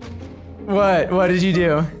 bro. What? What did you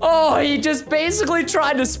do? Oh, he just basically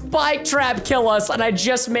tried to spike trap kill us, and I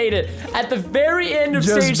just made it. At the very end of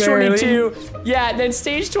stage 22. Yeah, and then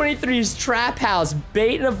stage 23's trap house.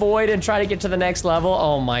 Bait and avoid and try to get to the next level.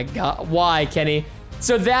 Oh my god. Why, Kenny?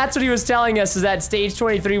 So that's what he was telling us, is that stage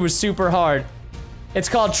 23 was super hard. It's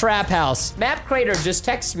called Trap House. Map creator just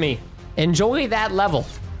texted me. Enjoy that level.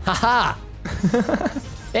 Haha.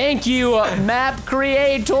 Thank you, map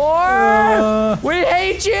creator! We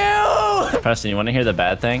hate you! Preston, you want to hear the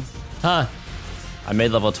bad thing? Huh? I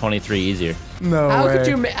made level 23 easier. No way. I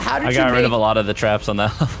got rid of a lot of the traps on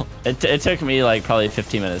that level. It took me like probably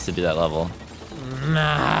 15 minutes to do that level.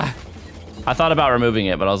 Nah. I thought about removing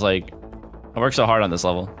it, but I was like, I worked so hard on this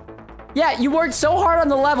level. Yeah, you worked so hard on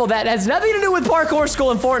the level that has nothing to do with parkour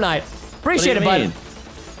school in Fortnite. Appreciate it, bud.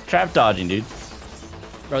 Trap dodging, dude.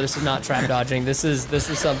 Bro, this is not trap dodging. This is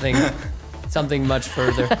something much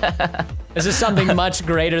further. This is something much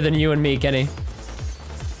greater than you and me, Kenny.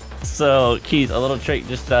 So Keith, a little trick: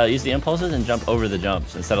 just use the impulses and jump over the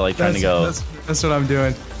jumps instead of like trying to go. That's what I'm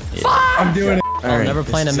doing. Yeah. I'm doing it. I'm never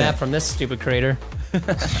playing a map from this stupid crater.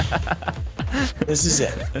 This is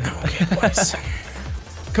it. Okay, boys.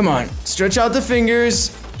 Come on, stretch out the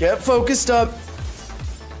fingers. Get focused up.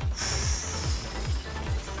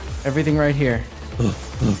 Everything right here.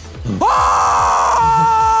 Oh!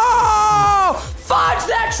 Fudge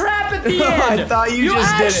that trap at the end! I thought you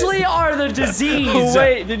just did it. actually are the disease. Oh,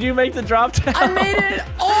 wait, did you make the drop down? I made it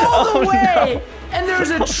all the way, and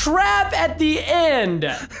there's a trap at the end.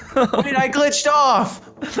 Wait, I glitched off.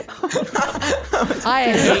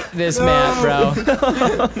 I hate this map, bro.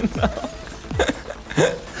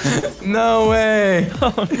 No way.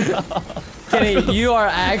 Kenny, you are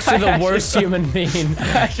actually the worst human being in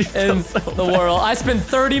the world. I spent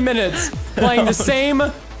 30 minutes playing the same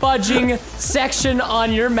fudging section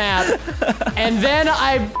on your map, and then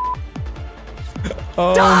I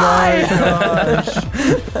died! My gosh.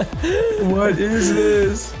 What is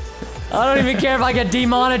this? I don't even care if I get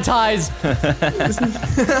demonetized.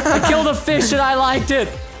 I killed a fish and I liked it.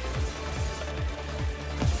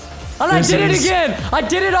 And I did it again! I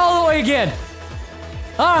did it all the way again!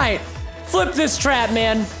 Alright, flip this trap,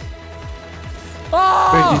 man.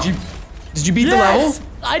 Oh! Wait, did you beat the level?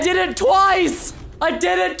 I did it twice! I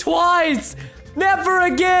did it twice! Never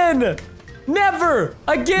again! Never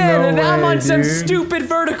again! No and now I'm on way, some dude. stupid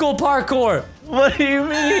vertical parkour. What do you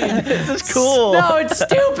mean? This is cool. No, it's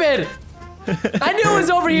stupid! I knew it was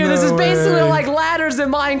over here. This is No basically way. like ladders in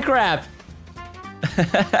Minecraft.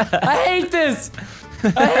 I hate this.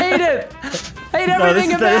 I hate it. I hate everything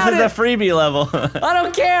about this it. is a freebie level. I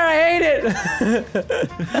don't care. I hate it.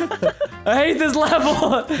 I hate this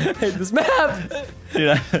level. I hate this map.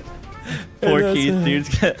 Dude, poor Keith, dude.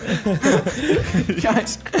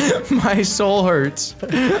 Guys, my soul hurts.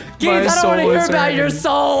 Keith, I don't want to hear about your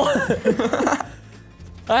soul.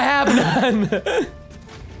 I have none.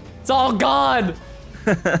 It's all gone.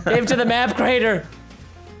 Gave to the map creator.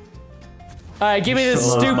 All right, give me this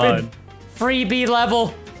stupid freebie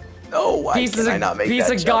level. No, why can I not make piece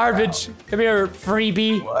that of jump garbage. Come here,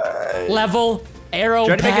 freebie level arrow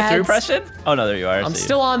Trying to make it through, pads. Preston? Oh no, there you are. I I'm see you.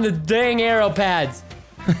 still on the dang arrow pads.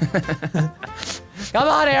 Come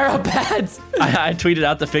on, arrow pads. I tweeted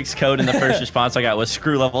out the fixed code, and the first response I got was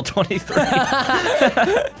screw level 23.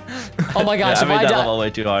 Oh my gosh, I if made I that die, level way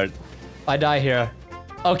too hard. I die here.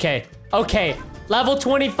 Okay, okay. Level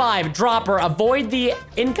 25, dropper. Avoid the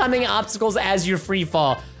incoming obstacles as you free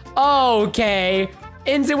fall. Okay.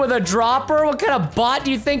 Ends it with a dropper? What kind of bot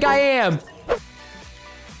do you think I am?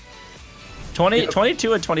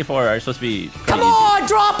 22 and 24 are supposed to be pretty Come easy. on,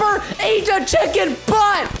 dropper! Eat a chicken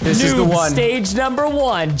butt! This is the one. Stage number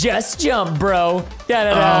 1. Just jump, bro.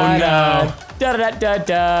 Da-da-da-da. Oh, no.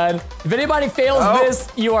 Da-da-da-da-da. If anybody fails this,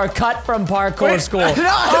 you are cut from parkour school. No,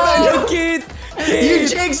 Oh, Keith! you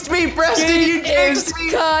jinxed me, Preston. You is jinxed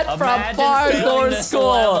me. cut from Imagine failing parkour this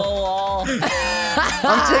school. level.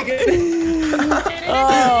 I'm taking.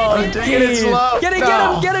 Oh, I'm taking it slow. Get it,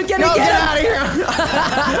 No. get him, get him, get him, No, get him! out of here.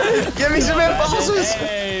 Give me some impulses.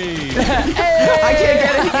 Hey. I can't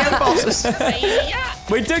get any impulses.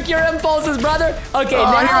 We took your impulses, brother. Okay,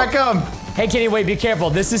 Oh, now. here I come. Hey, Kenny, wait, be careful.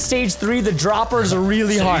 This is stage 3. The droppers are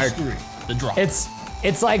really hard. The drop. It's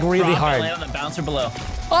like really Drop hard. and land on the bouncer below.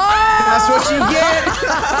 Oh! That's what you get.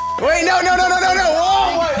 Wait, no.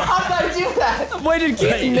 Whoa, wait, how did I do that? Wait, did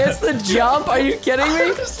Keith miss the jump? Are you kidding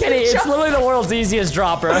me? Kenny, it's literally the world's easiest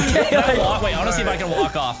dropper, okay? Like, Wait, I want to see if I can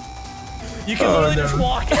walk off. You can literally just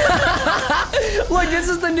walk. look, this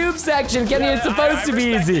is the noob section, Kenny. It's supposed to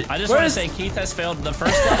be easy. I just want to say Keith has failed the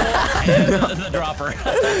first level and the dropper.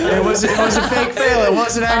 It was a fake fail. It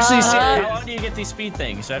wasn't actually serious. How long do you get these speed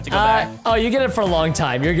things? Do I have to go back? Oh, you get it for a long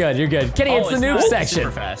time. You're good, you're good. Kenny, it's the noob not section. Super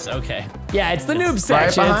fast. Okay. Yeah, it's the noob section.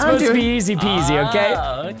 It's behind supposed to you. be easy peasy, okay?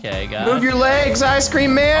 Oh, okay, got Move it. your legs, ice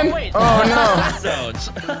cream man. Wait, Oh no. zones.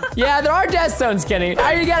 Yeah, there are death zones, Kenny.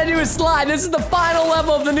 All you gotta do is slide. This is the final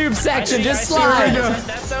level of the noob section. Just slide.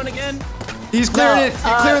 That zone again? He's clearing No, it.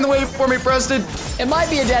 He's clearing the way for me, Preston. It might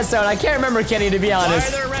be a death zone. I can't remember, Kenny, to be Why are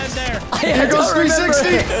honest. there red there? Here goes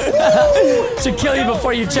 360. Should kill you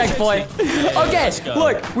before you checkpoint. Okay,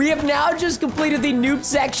 look, we have now just completed the noob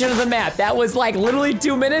section of the map. That was like literally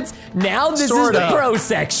 2 minutes. Now this is the Sorta. pro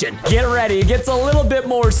section. Get ready. It gets a little bit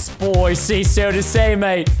more spicy, so to say,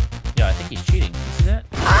 mate. Yo, I think he's cheating. You see that?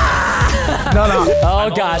 No. Oh,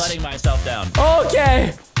 I'm gosh. letting myself down.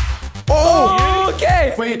 Okay. Oh.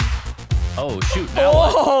 Okay. Wait. Oh, shoot. Now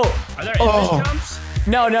what? Oh. Are there image jumps?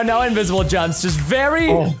 No invisible jumps. Just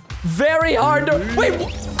very hard to. Wait,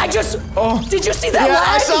 I just. Did you see that? Yeah, lag?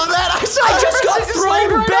 I saw that. I just got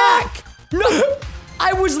thrown right back. No,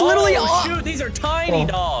 I was literally Oh, shoot, these are tiny,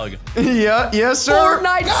 dog. Yes, sir.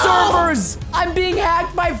 Fortnite servers. I'm being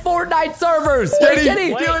hacked by Fortnite servers. Kenny,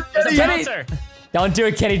 Kenny, Wait, there's a Kenny. bouncer. Don't do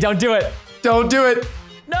it, Kenny. Don't do it. Don't do it.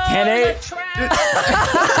 No, Kenny. there's a trap.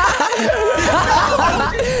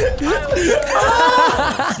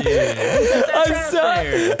 I'm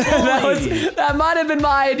sorry. That might have been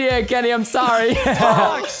my idea, Kenny. I'm sorry.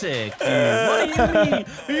 Toxic, dude. What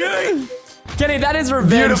do you mean? Kenny, that is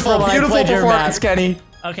revenge for when I Beautiful played your performance, map. Kenny.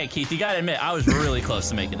 Okay, Keith, you gotta admit, I was really close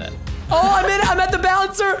to making that. Oh, I'm in it. I'm at the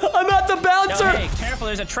bouncer. I'm at the Yo, bouncer. hey, careful,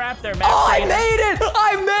 there's a trap there, man. Oh, I made it.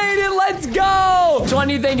 I made it. Let's go. Which one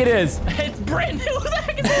do you think it is? It's brand new. Who the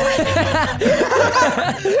heck is Brandon?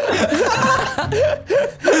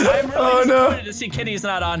 I'm really disappointed to see Kenny's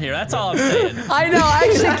not on here. That's all I'm saying. I know.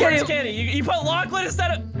 Actually, Where's Kenny. Kenny? You put Lachlan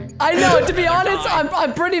instead of... I know. To be honest,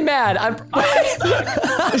 I'm pretty mad.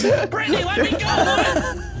 Brittany, let me go,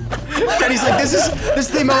 woman. Kenny's like, this is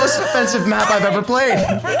the most offensive map I've ever played.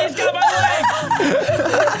 Brittany's got my leg.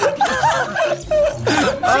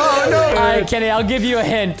 Oh no. All right, Kenny, I'll give you a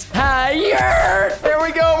hint. Higher. There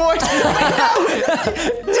we go, boys.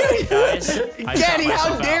 Guys, I shot Kenny, how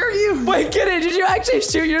myself dare out. you? Wait, Kenny, did you actually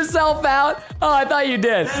shoot yourself out? Oh, I thought you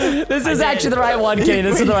did. This is actually the right one, Kenny.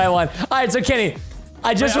 This is the right one. All right, so Kenny,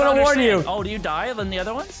 I just Wait, I want to don't warn you. understand. Oh, do you die than the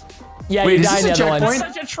other ones? Yeah, Wait, you is died this the a other ones.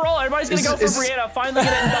 checkpoint? Such a troll. Everybody's gonna go for Is- Brianna. Finally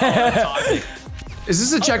get it. No, that's toxic. Is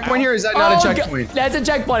this a checkpoint here? Or is that not a checkpoint? That's a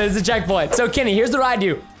checkpoint. It's a checkpoint. So, Kenny, here's what I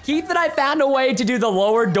do. Keith and I found a way to do the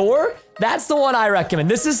lower door. That's the one I recommend.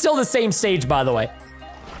 This is still the same stage, by the way.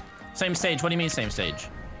 Same stage. What do you mean same stage?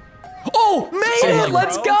 Oh, made it! like,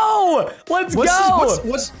 Let's bro. go! Let's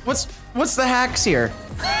go! What's the hacks here?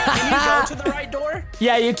 Can you go to the right door?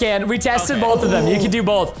 Yeah, you can. We tested Okay. both of them. You can do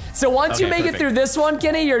both. So once you Okay, make it perfect. through this one,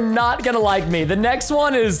 Kenny, you're not gonna like me. The next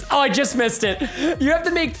one is, oh, I just missed it. You have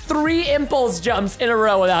to make 3 impulse jumps in a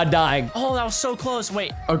row without dying. Oh, that was so close.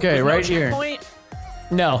 Wait. Okay, there's no right here. checkpoint?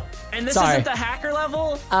 No. And this Sorry. isn't the hacker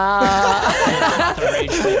level?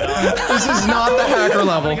 This is not the hacker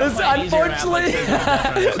level. Unfortunately.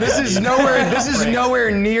 This is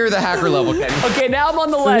nowhere near the hacker level, Kenny. Okay, now I'm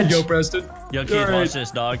on the ledge. Preston. Yo, Keith, watch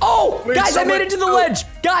this, dog. Oh, Wait, guys, I someone- made it to the ledge.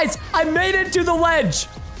 Guys, I made it to the ledge.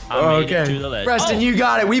 I made it to the ledge. Preston, Oh, you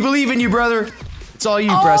got it. We believe in you, brother. It's all you,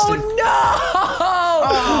 Preston. Oh, no.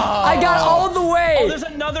 I got all the way. Oh, there's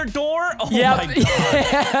another door? Oh, Yep. my God. Oh, my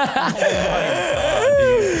God,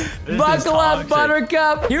 dude. This is Buckle up, toxic.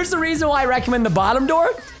 Buttercup. Here's the reason why I recommend the bottom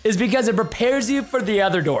door is because it prepares you for the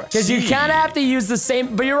other door. Because you kind of have to use the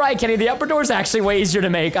same, but you're right, Kenny, the upper door is actually way easier to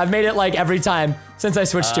make. I've made it like every time since I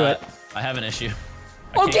switched to it. I have an issue.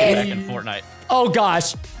 Okay. Back in Fortnite. Oh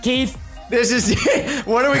gosh, Keith, This is.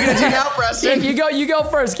 What are we gonna do now, Preston? you go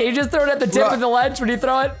first. Can you just throw it at the tip of the ledge when you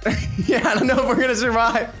throw it? Yeah, I don't know if we're gonna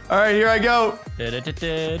survive. All right, here I go. No, it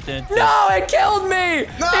killed me. It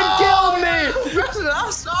killed me. Preston,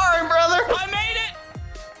 I'm sorry, brother. I made it!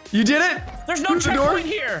 You did it. There's no Through the door? checkpoint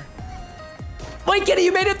here. Wait, Kenny,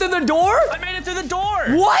 you made it through the door? I made it through the door.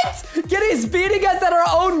 What? Kenny's beating us at our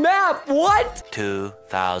own map. What?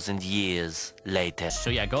 2,000 years later. So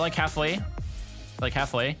yeah, go like halfway,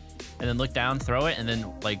 and then look down, throw it, and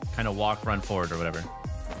then like kind of walk, run forward or whatever.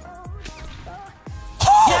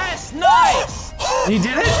 Yes, nice. You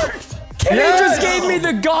did it. Kenny Yes! just gave me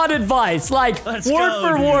the God advice, like Let's word go,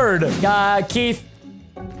 for dude. word. Keith,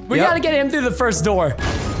 we Yep. gotta get him through the first door.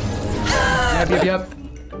 Yep.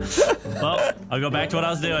 Well, I'll go back to what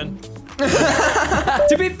I was doing.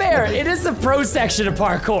 To be fair, it is the pro section of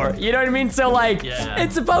parkour. You know what I mean? So like, Yeah.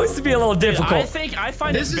 it's supposed to be a little difficult. I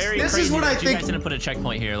find This it is- very this is crazy what I that you think- guys didn't put a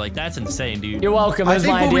checkpoint here. Like that's insane, dude. You're welcome. I That's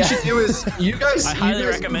think my what we idea. should do is you guys. I highly you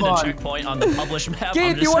guys recommend move a on. checkpoint on the published map.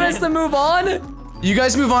 Keith, you want us to move on? You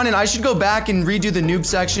guys move on, and I should go back and redo the noob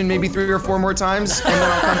section maybe 3 or 4 more times, and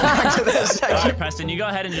then I'll come back to this All section. right, Preston, you go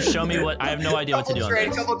ahead and just show me what. I have no idea what to do on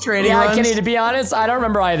this. Couple training Yeah, runs. Kenny, to be honest, I don't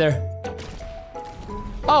remember either.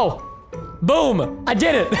 Oh, boom, I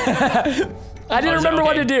did it. I didn't remember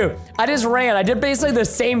what to do. I just ran. I did basically the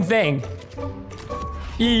same thing.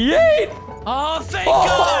 Yeet! Oh, thank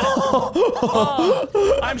God!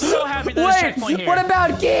 Oh, I'm so happy there's a checkpoint Wait, here. what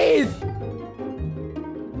about Keith?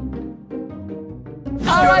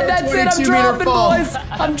 All right, that's it. I'm 22 meter dropping, fall. boys.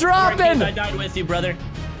 I'm Keith, dropping. I died with you, brother.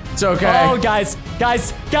 It's okay. Oh, guys.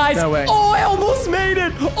 No way. Oh, I almost made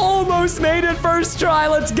it. Almost made it first try.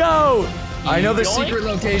 Let's go. I know the Yoink. secret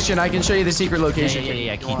location. I can show you the secret location.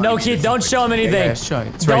 Yeah, Keith. No, Keith, don't show him anything. Yeah, show it.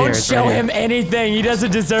 It's right Don't here. It's show right him anything. He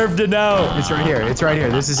doesn't deserve to know. Here. It's right here. It's right here.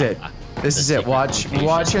 This is it. This is it. Watch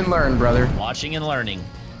and learn, brother. Watching and learning.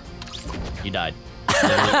 You died.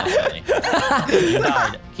 You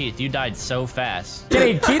died. Keith, you died so fast.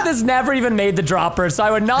 Kenny, Keith has never even made the dropper, so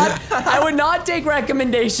I would not take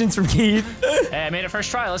recommendations from Keith. Hey, I made it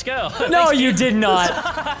first try. Let's go. No, Thanks, you Keith. did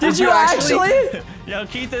not. Did you actually? Yo,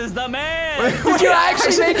 Keith is the man. Did you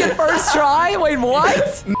actually make it first try? Wait,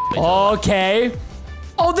 what? Okay.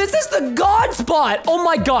 Oh, this is the God spot. Oh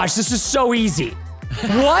my gosh, this is so easy.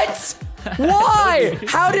 What? Why?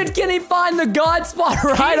 How did Kenny find the God spot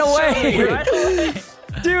right away? Right away.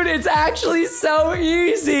 Dude, it's actually so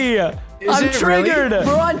easy. I'm it triggered. really?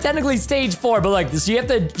 We're on technically stage 4, but like, so you have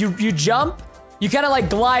to, you jump, you kind of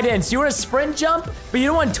like glide in. So you want to sprint jump, but you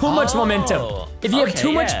don't want too much momentum. If you have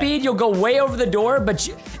too much speed, you'll go way over the door, but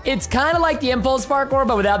it's kind of like the impulse parkour,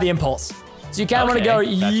 but without the impulse. So you kind of want to go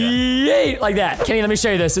yeet like that. Kenny, let me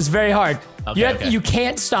show you this. It's very hard. You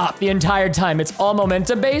can't stop the entire time. It's all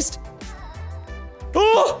momentum based.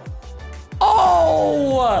 Oh!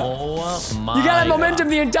 Oh my You gotta momentum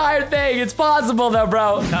the entire thing. It's possible though,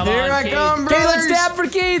 bro. Come Here on, I Keith. come, Okay, brothers. let's tap for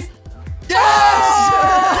Keith. Yes!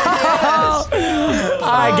 All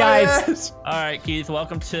right, guys. Yes. All right, Keith,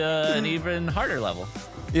 welcome to an even harder level.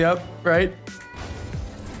 Yep, right.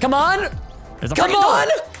 Come on. There's a Come freaking on.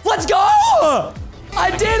 door. Let's go. I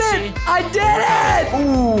did it. I did it.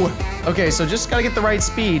 Ooh. Okay, so just gotta get the right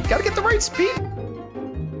speed. Gotta get the right speed.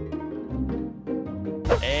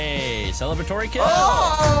 Hey, celebratory kill.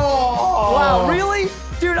 Oh! Wow, really?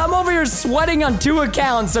 Dude, I'm over here sweating on 2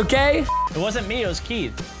 accounts, okay? It wasn't me, it was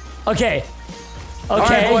Keith. Okay. All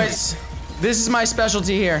right, Okay. boys. This is my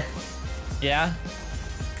specialty here. Yeah?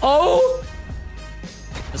 Oh.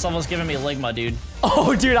 This level's giving me ligma, dude.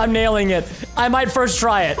 Oh, dude, I'm nailing it. I might first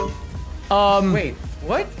try it. Wait,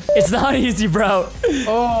 what? It's not easy, bro.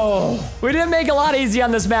 Oh. We didn't make a lot easy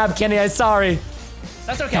on this map, Kenny. I'm sorry.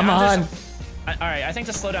 That's okay. Come on. All right, I think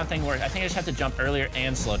the slowdown thing works. I think I just have to jump earlier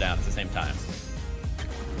and slow down at the same time.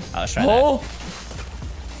 Let's try that. Oh.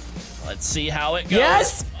 Let's see how it goes.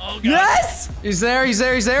 Yes. Oh, God. Yes. He's there, he's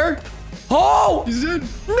there, he's there. Oh. He's in.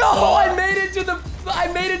 No, I made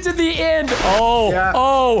it to the end. Oh. Yeah.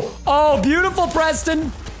 Oh, beautiful,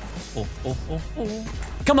 Preston. Oh.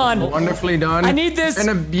 Come on. Wonderfully done. I need this. And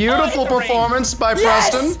a beautiful Oh, performance by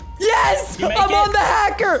Yes. Preston. Yes. You make I'm it? on the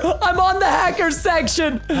hacker. I'm on the hacker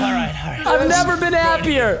section. All right. I've never been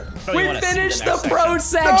happier. Don't you We wanna see finished the the next pro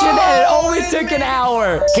section? section and it No, only we took made an it.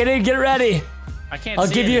 hour. Get ready. I can't I'll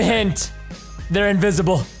see give you a anything. hint. They're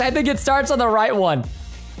invisible. I think it starts on the right one.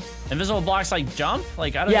 Invisible blocks like jump?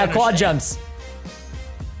 Like, I don't Yeah, quad understand. jumps.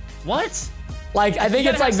 What? Like, I think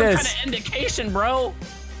You it's gotta like have this. some kind of indication, bro.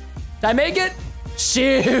 Did I make it?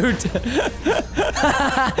 Shoot. In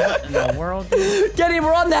the world. Kenny,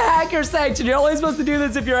 we're on the hacker section. You're only supposed to do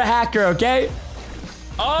this if you're a hacker, okay?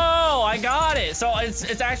 Oh, I got it. So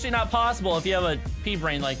it's actually not possible if you have a pea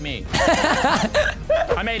brain like me.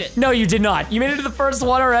 I made it. No, you did not. You made it to the first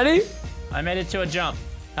one already? I made it to a jump.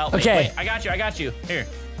 Help me. Okay. Wait, I got you. Here.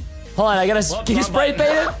 Hold on, I gotta, Whoops, can you wrong spray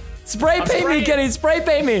button. paint it? Spray paint me, spraying. Kenny, spray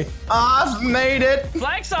paint me. I've made it.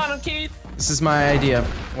 Flex on him, Keith. This is my idea.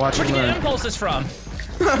 Watch Where'd and you get learn. impulses from?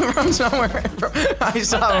 From somewhere. I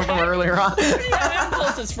saw them from earlier on. Where did you get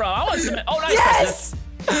impulses from? I want some. Oh, nice. Yes!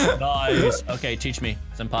 Preston. Nice. Okay, teach me,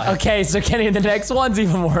 senpai. Okay, so Kenny, the next one's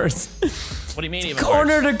even worse. What do you mean even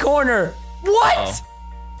Corner worse? to corner. What?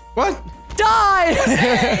 Uh-oh. What? Die!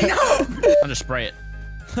 I'll just spray it.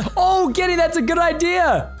 Oh, Kenny, that's a good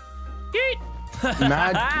idea. Yeet.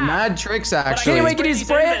 Mad tricks, But I actually. can't wait, can you these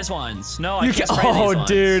spray it? Invis ones. No, I You can't can, spray these oh, ones.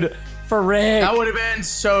 dude, for Rick. That would have been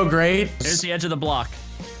so great. Here's the edge of the block.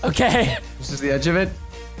 Okay. This is the edge of it.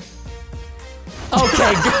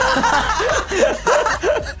 Okay.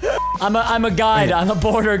 I'm a guide. I'm a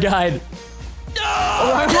border guide.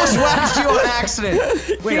 Oh, I almost whacked you on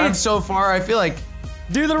accident. Wait, I'm so far. I feel like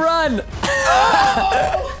Do the run.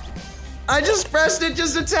 I just pressed it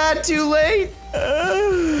just a tad too late.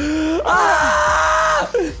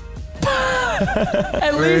 Ah!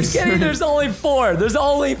 At least, Where's- Kenny, there's only 4. There's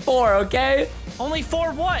only 4, okay? Only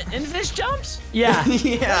 4 what? Invis jumps? Yeah. What do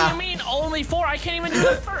you Yeah. mean only 4? I can't even do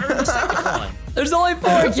the first or the second one. There's only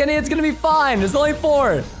 4, Kenny. It's gonna be fine. There's only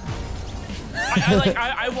 4.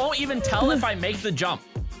 I won't even tell if I make the jump.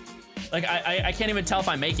 Like, I can't even tell if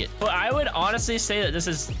I make it. But I would honestly say that this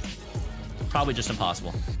is probably just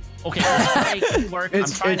impossible. Okay, let's make work. I'm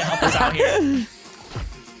trying to help us out here.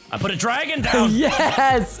 I put a dragon down.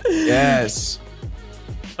 Yes. Yes.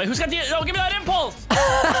 Wait, who's got the? Oh, give me that impulse.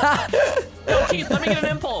 Yo, Keith, let me get an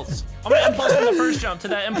impulse. I'm gonna impulse from the first jump to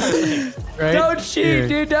that impulse thing. Right? Don't cheat, Here.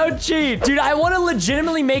 dude. Don't cheat. Dude, I want to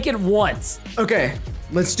legitimately make it once. Okay,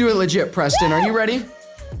 let's do it legit, Preston. Are you ready?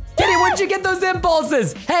 Kenny, where'd you get those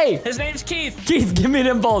impulses? Hey. His name's Keith. Keith, give me an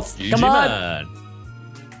impulse. Come on. Man.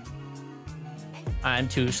 I'm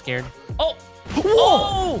too scared. Oh.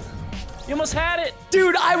 Whoa. You almost had it.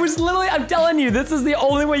 Dude, I'm telling you, this is the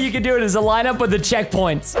only way you can do it is to line up with the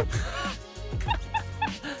checkpoints.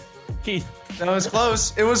 Keith. That was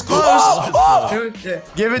close. It was close.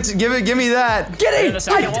 Give me that. Get it! The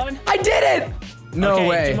second one? I did it! No Okay,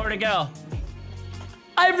 way. 2 more to go.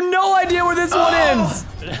 I have no idea where this one ends.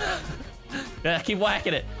 Yeah, keep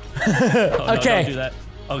whacking it. Oh, no, Okay. don't do that.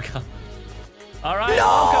 Oh, God. All right.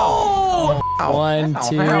 No! Welcome. 1,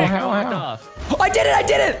 2. Whacked off. Oh, I did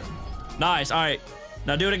it! Nice. All right.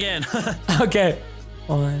 Now do it again. Okay.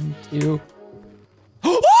 1, 2.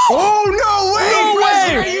 Oh, no way! No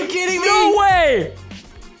Preston, way! Are you kidding me? No way!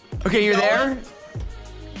 Okay, you're there?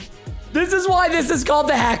 This is why this is called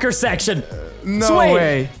the hacker section. No So wait,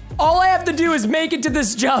 way. all I have to do is make it to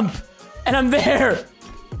this jump, and I'm there.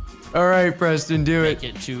 All right, Preston, do Make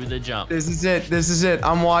it. it to the jump. This is it. This is it.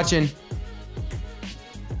 I'm watching.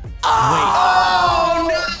 Oh,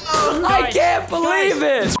 no! I Guys, can't believe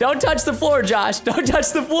it! Don't touch the floor, Josh. Don't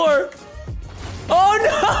touch the floor. Oh,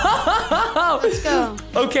 no! Let's go.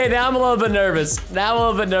 Okay, now I'm a little bit nervous.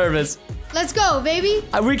 Let's go, baby.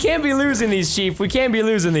 We can't be losing these, Chief. We can't be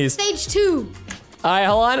losing these. Stage 2. All right,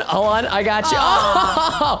 hold on. I got you.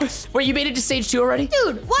 Oh! Wait, you made it to stage 2 already?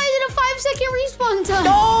 Dude, why is it a 5-second respawn time?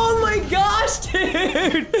 Oh my gosh,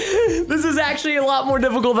 dude! This is actually a lot more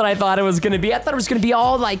difficult than I thought it was gonna be. I thought it was gonna be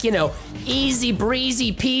all like, you know, easy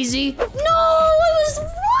breezy peasy. No, it was what?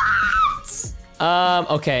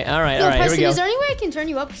 Okay, all right, Yo, here we Preston, go. is there any way I can turn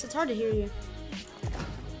you up? Because it's hard to hear you.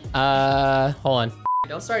 Hold on.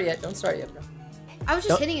 Don't start yet, bro. I was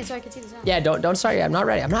just hitting it so I could see the sound. Yeah, don't start yet. I'm not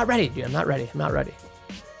ready, dude. I'm not ready.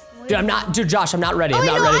 Dude, Josh, I'm not ready. Oh, I'm wait,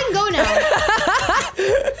 not no, ready. I can go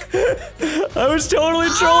now. I was totally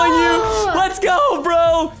trolling you. Let's go,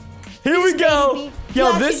 bro. Here we go. baited me.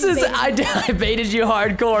 Yo, You this actually is, baited I baited you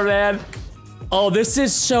hardcore, man. Oh, this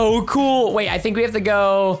is so cool. Wait, I think we have to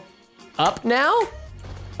go up now?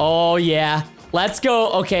 Oh, yeah. Let's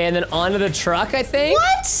go. Okay, and then onto the truck, I think.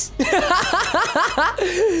 What?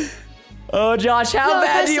 Oh, Josh, how Yo,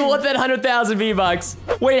 bad do you Preston. want that 100,000 V-Bucks?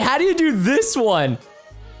 Wait, how do you do this one?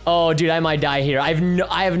 Oh, dude, I might die here. I have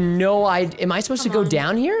no idea. Am I supposed to go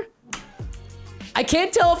down here? I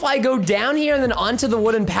can't tell if I go down here and then onto the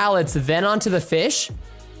wooden pallets, then onto the fish.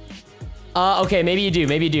 Okay, maybe you do.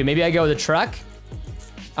 Maybe I go with the truck.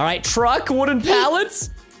 All right, truck, wooden pallets.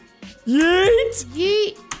 Yeet.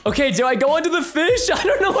 Yeet. Okay, do I go into the fish? I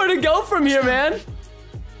don't know where to go from here, man.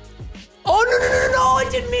 Oh, no, I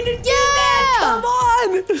didn't mean to do that. Come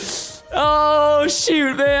on. Oh,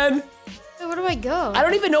 shoot, man. Wait, where do I go? I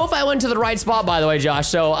don't even know if I went to the right spot, by the way, Josh,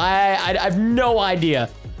 so I have no idea.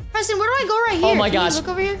 Preston, where do I go right here? Oh my Can gosh. you look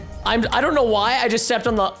over here? I don't know why, I just stepped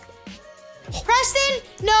on the... Preston,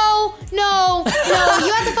 no. You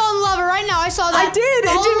have to fall in the lava right now. I saw that. I did,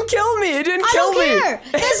 Fall it didn't kill me, I don't care.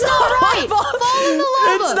 That's not right. Fall in the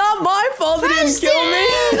lava. It's not my fault it didn't kill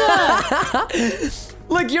me.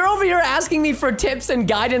 Look, you're over here asking me for tips and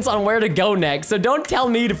guidance on where to go next, so don't tell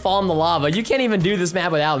me to fall in the lava. You can't even do this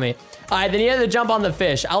map without me. All right, then you have to jump on the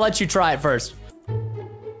fish. I'll let you try it first.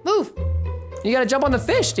 Move. You gotta jump on the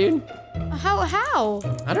fish, dude. How?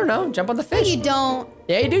 I don't know, jump on the No, fish. you don't.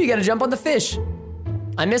 Yeah, you do, you gotta jump on the fish.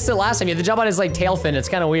 I missed it last time. You have to jump on his like tail fin. It's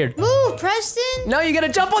kind of weird. Move, Preston. No, you gotta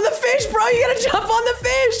jump on the fish, bro. You gotta jump on the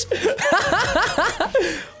fish.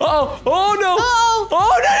 Oh no. Uh-oh.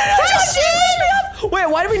 Oh no. Preston! Josh, push me up. Wait,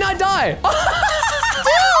 why did we not die?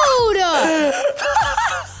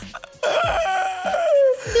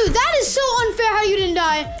 Dude, that is so unfair how you didn't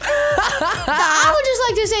die. I would just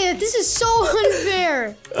like to say that this is so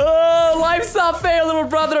unfair. Oh, life's not fair, little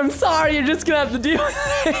brother. I'm sorry. You're just gonna have to deal with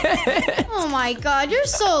it. Oh my god, you're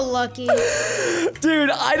so lucky. Dude,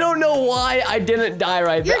 I don't know why I didn't die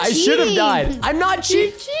right there. You're I should have cheating. died. I'm not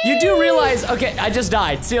cheating. You do realize, okay, I just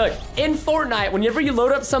died. See, look, in Fortnite, whenever you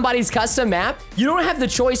load up somebody's custom map, you don't have the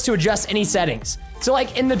choice to adjust any settings. So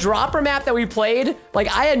like in the dropper map that we played, like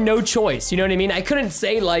I had no choice, you know what I mean? I couldn't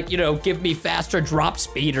say like, you know, give me faster drop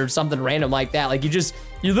speed or something random like that. Like you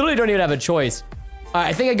literally don't even have a choice. All right,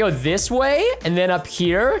 I think I go this way and then up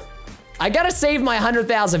here. I gotta save my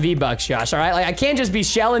 100,000 V-Bucks, Josh, all right? Like I can't just be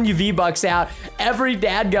shelling you V-Bucks out every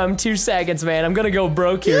dadgum 2 seconds, man. I'm gonna go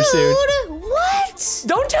broke here soon. Dude, what?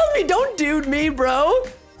 Don't tell me, don't dude me, bro.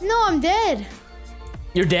 No, I'm dead.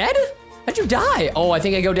 You're dead? How'd you die? Oh, I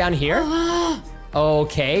think I go down here.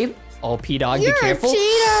 Okay. Oh, P-Dog, be You're careful. a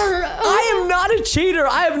cheater. I am not a cheater.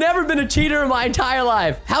 I have never been a cheater in my entire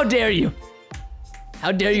life. How dare you?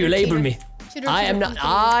 How dare you label me? Cheater, I am cheater, not. pumpkin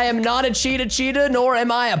I am not a cheetah, nor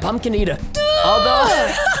am I a pumpkin eater.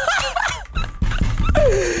 Although.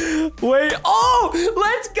 Wait. Oh,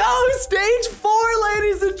 let's go. Stage 4,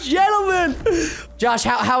 ladies and gentlemen. Josh,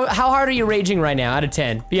 how hard are you raging right now? Out of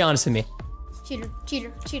 10, be honest with me. Cheater,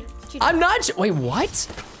 cheater, cheater, cheater. I'm not. Wait,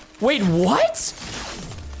 what? Wait, what?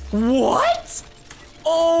 What?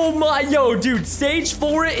 Oh my, yo, dude, stage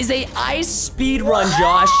 4 is a ice speed run,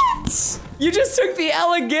 Josh. You just took the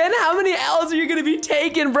L again? How many L's are you gonna be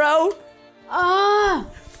taking, bro? Ah. All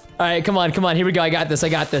right, come on, here we go. I got this. All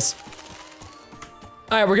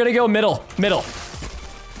right, we're gonna go middle,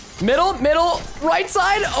 right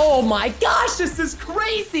side. Oh my gosh, this is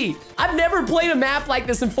crazy. I've never played a map like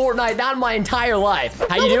this in Fortnite, not in my entire life.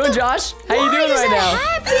 How you doing, Josh? How you doing right now?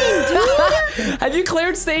 Happening, dude? Have you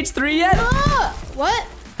cleared stage 3 yet? What?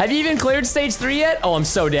 Have you even cleared stage 3 yet? Oh, I'm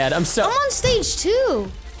so dead. I'm on stage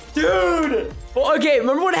 2. Dude! Well, okay,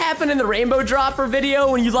 remember what happened in the rainbow dropper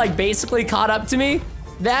video when you like basically caught up to me?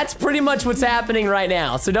 That's pretty much what's happening right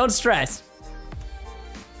now, so don't stress.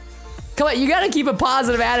 Come on, you gotta keep a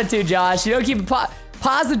positive attitude, Josh. You don't keep a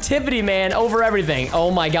positivity, man, over everything.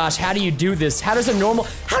 Oh my gosh, how do you do this? How does a normal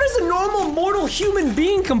mortal human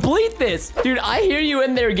being complete this? Dude, I hear you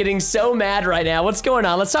in there getting so mad right now. What's going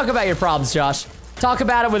on? Let's talk about your problems, Josh. Talk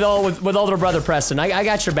about it with older brother Preston. I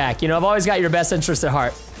got your back. You know, I've always got your best interest at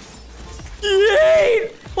heart.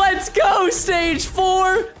 Yeet! Let's go, stage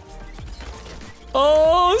 4.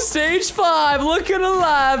 Oh, stage 5, looking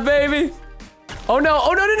alive, baby. Oh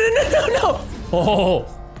no, no. Oh,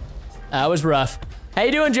 that was rough. How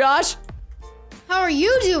you doing, Josh? How are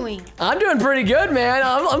you doing? I'm doing pretty good, man.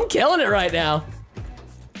 I'm killing it right now.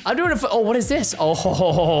 I'm doing it for, oh, what is this?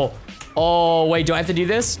 Oh, wait, do I have to do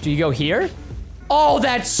this? Do you go here? Oh,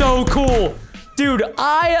 that's so cool. Dude,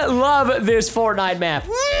 I love this Fortnite map.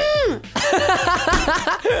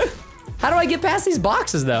 How do I get past these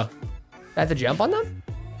boxes, though? Do I have to jump on them?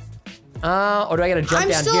 Or do I gotta jump down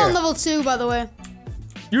here? I'm still on level 2, by the way.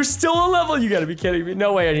 You're still on level? You gotta be kidding me.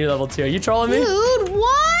 No way on your level 2. Are you trolling me? Dude,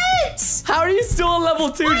 what? How are you still on level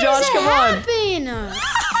 2, Why Josh? does it Come happen?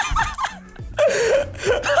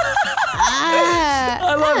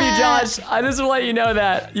 I love you, Josh. I just want to let you know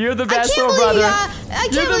that. You're the best little brother. I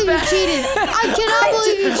can't believe you cheated. I cannot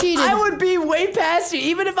believe you cheated. I would be way past you.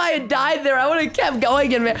 Even if I had died there, I would have kept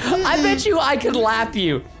going. And I bet you I could lap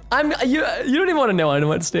you. You don't even want to know on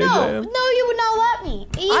what stage I am. No, you would not lap me.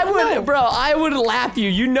 I would lap you.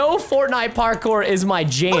 You know Fortnite parkour is my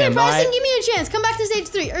jam, okay, Preston, right? give me a chance. Come back to stage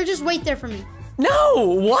 3, or just wait there for me.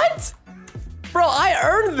 No, what? Bro, I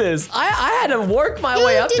earned this. I had to work my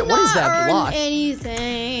way up to. What is that block?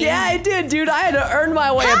 Anything. Yeah, I did, dude. I had to earn my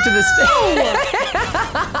way up to the stage.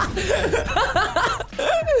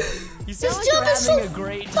 You sound like you're having a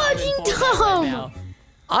great time in Fortnite right now.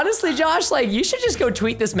 Honestly, Josh, like, you should just go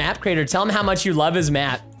tweet this map creator. Tell him how much you love his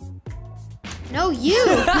map. No, you.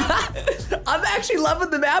 I'm actually loving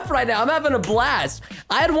the map right now. I'm having a blast.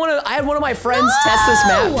 I had one of my friends test this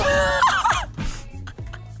map.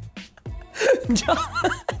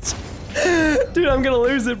 Josh. Dude, I'm gonna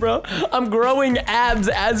lose it, bro. I'm growing abs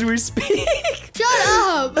as we speak. Shut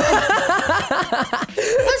up.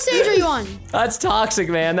 What stage are you on? That's toxic,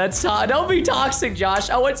 man. Don't be toxic, Josh.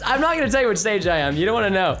 I'm not gonna tell you what stage I am. You don't want to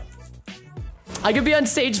know. I could be on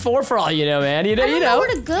stage 4 for all you know, man. You know. I don't know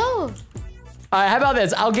where to go. All right, how about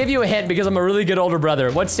this? I'll give you a hint because I'm a really good older brother.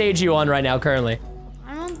 What stage are you on right now, currently?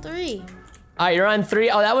 I'm on 3. All right, you're on 3.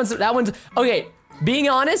 Oh, that one's. Okay, being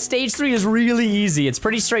honest, stage 3 is really easy. It's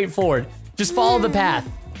pretty straightforward. Just follow the path.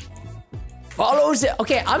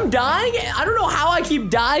 Okay, I'm dying. I don't know how I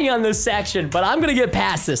keep dying on this section, but I'm gonna get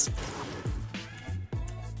past this.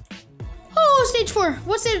 Oh, stage 4.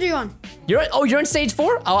 What stage are you on? You're on stage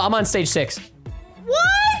 4? Oh, I'm on stage 6. What?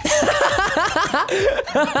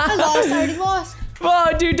 I already lost.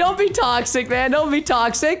 Whoa, dude, don't be toxic, man. Don't be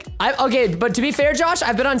toxic. Okay, but to be fair, Josh,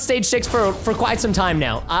 I've been on stage 6 for quite some time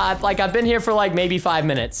now. I've been here for like maybe 5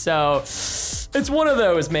 minutes, so it's one of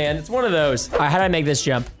those, man. It's one of those. All right, how do I make this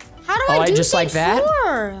jump? How do I do just like that?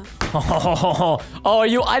 4?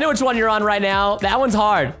 I know which one you're on right now. That one's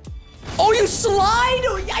hard. Oh, you slide?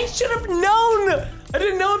 Oh, I should have known. I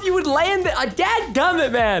didn't know if you would land it.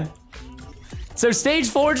 Dadgummit, man. So stage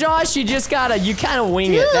 4, Josh, you kind of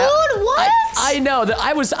wing it. Dude, what? I know that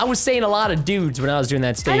I was saying a lot of dudes when I was doing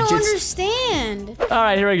that stage. I don't understand. All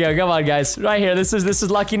right, here we go. Come on, guys. Right here. This is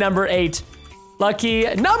lucky number 8. Lucky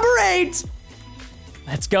number 8.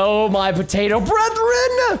 Let's go, my potato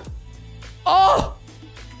brethren. Oh,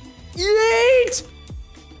 yeet.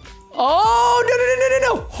 Oh,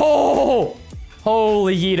 no. Oh,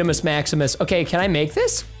 holy Yeetimus Maximus. Okay, can I make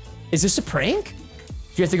this? Is this a prank?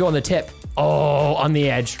 You have to go on the tip. Oh, on the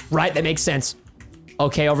edge. Right, that makes sense.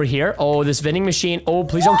 Okay, over here. Oh, this vending machine. Oh,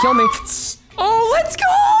 please don't kill me. Oh, let's go!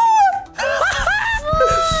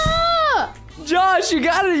 Josh, you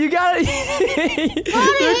got it. I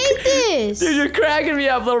hate this. Dude, you're cracking me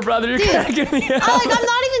up, little brother. You're cracking me up. I'm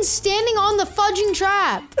not even standing on the fudging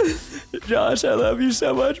trap. Josh, I love you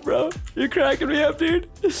so much, bro. You're cracking me up, dude.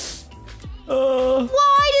 Why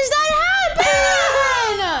does that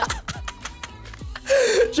happen?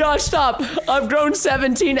 Josh, stop. I've grown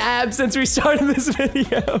 17 abs since we started this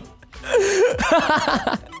video.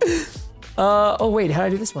 Oh, wait, how do I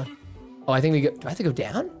do this one? Oh, I think we go, do I have to go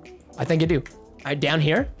down? I think I do. All right, down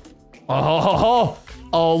here. Oh,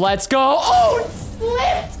 let's go. Oh, it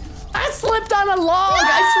slipped. I slipped on a log. No!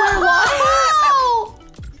 I swear, log.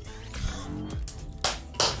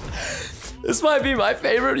 This might be my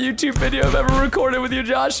favorite YouTube video I've ever recorded with you,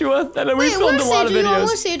 Joshua. And we filmed a lot of videos.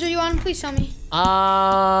 What stage are you on? Please tell me.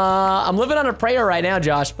 I'm living on a prayer right now,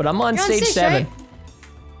 Josh, but I'm on stage 7. Right?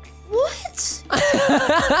 What?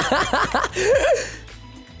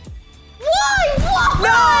 Why?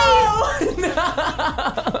 No!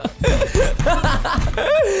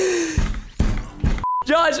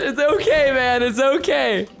 Josh, it's okay, man. It's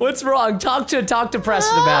okay. What's wrong? Talk to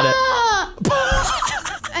Preston about it.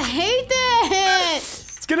 I hate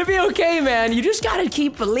this. It's gonna be okay, man. You just gotta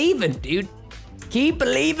keep believing, dude. Keep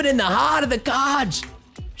believing in the heart of the gods.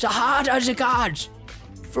 The heart of the gods.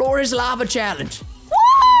 Floor is lava challenge.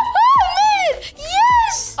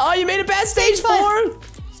 Yes! Oh, you made it past stage 4?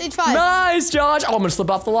 Stage 5. Nice, Josh. Oh, I'm gonna slip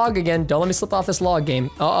off the log again. Don't let me slip off this log game.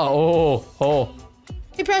 Oh.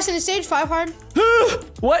 Hey, Preston, is stage 5 hard?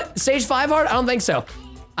 What? Stage 5 hard? I don't think so.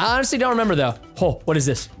 I honestly don't remember though. Oh, what is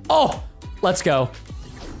this? Oh, let's go.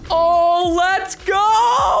 Oh, let's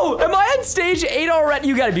go! Am I on stage 8 already?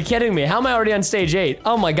 You gotta be kidding me. How am I already on stage 8?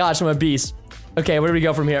 Oh my gosh, I'm a beast. Okay, where do we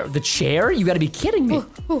go from here? The chair? You gotta be kidding me.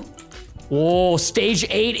 Whoa, stage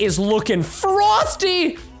 8 is looking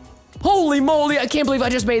frosty! Holy moly, I can't believe I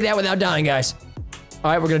just made that without dying, guys.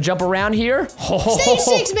 All right, we're gonna jump around here. Stage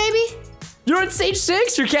 6, baby. You're on stage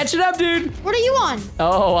 6? You're catching up, dude. What are you on?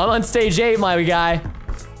 Oh, I'm on stage 8, my guy.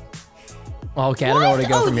 Okay, I don't know where to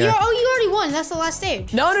go from here. You already won. That's the last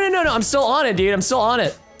stage. No, I'm still on it, dude. I'm still on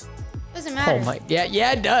it. Doesn't matter. Oh my,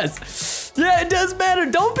 yeah, it does. Yeah, it does matter.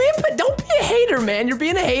 Don't be a hater, man. You're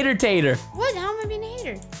being a hater-tater. What? How am I being a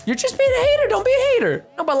hater? You're just being a hater. Don't be a hater.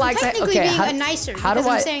 Nobody likes that. Technically being a nicer. How do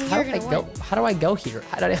I go? How do I go here?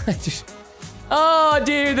 How do I just? Oh,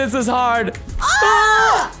 dude, this is hard.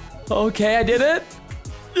 Ah! Okay, I did it.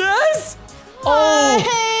 Yes. I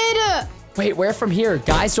hate it. Wait, where from here?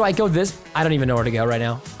 Guys, do I go this? I don't even know where to go right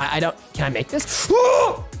now. I don't, can I make this?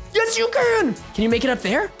 Yes, you can. Can you make it up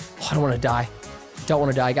there? Oh, I don't want to die. Don't want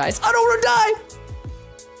to die, guys. I don't want to die.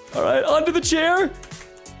 All right, onto the chair.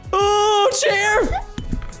 Oh, chair.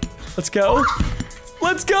 Let's go.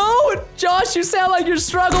 Let's go. Josh, you sound like you're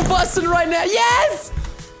struggle busting right now. Yes.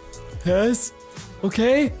 Yes.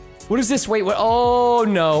 Okay. What is this? Wait, what? Oh,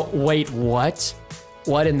 no. Wait, what?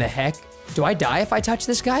 What in the heck? Do I die if I touch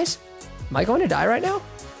this, guys? Am I going to die right now?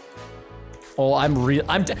 Oh, dude,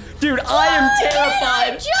 I am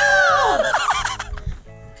terrified.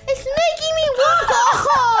 It's making me walk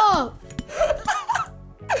off.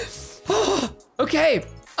 Okay.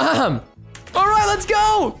 All right, let's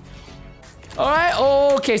go. All right.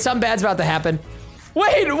 Okay, something bad's about to happen.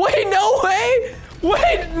 Wait, no way.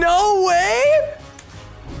 Wait, no way.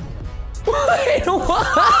 Wait, what?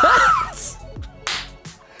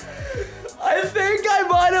 I think I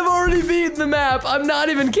might have already beaten the map. I'm not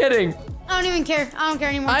even kidding. I don't even care. I don't care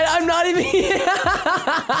anymore. I'm not even.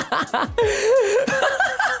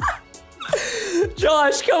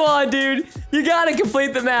 Josh, come on, dude. You gotta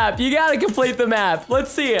complete the map. You gotta complete the map.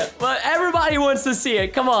 Let's see it. Well, everybody wants to see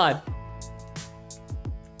it. Come on.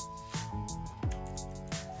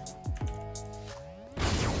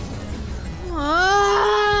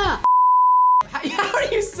 How are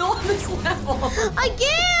you still on this level? I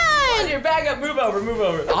can't! Here, back up, move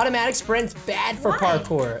over. Automatic sprint's bad for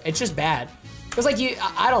parkour. It's just bad. It's like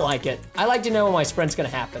I don't like it. I like to know when my sprint's gonna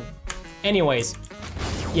happen. Anyways,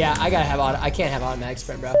 yeah, I can't have automatic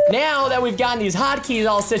sprint, bro. Now that we've gotten these hotkeys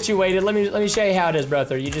all situated, let me show you how it is,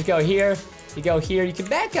 brother. You just go here, you go here, you can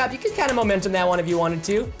back up, you can kind of momentum that one if you wanted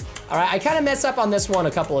to. All right, I kind of messed up on this one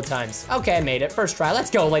a couple of times. Okay, I made it, first try. Let's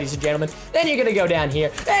go, ladies and gentlemen. Then you're gonna go down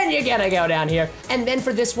here, then you're gonna go down here, and then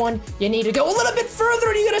for this one, you need to go a little bit further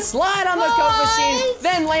and you're gonna slide on the Coke machine,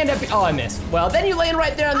 then land up, oh, I missed. Well, then you land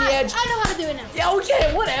right there on the edge. I know how to do it now. Yeah,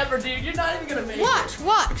 okay, whatever, dude. You're not even gonna make it.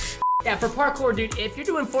 Watch. Yeah, for parkour, dude, if you're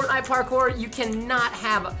doing Fortnite parkour, you cannot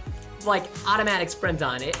have, like, automatic sprint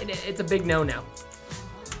on. It's a big no-no.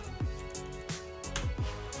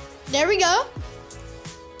 There we go.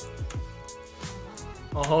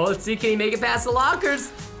 Oh, let's see. Can he make it past the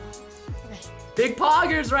lockers? Big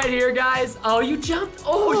poggers right here, guys. Oh, you jumped.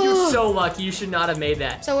 Oh, you're so lucky. You should not have made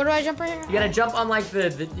that. So where do I jump right here? You gotta jump on like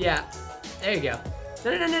yeah. There you go.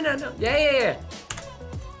 No. Yeah.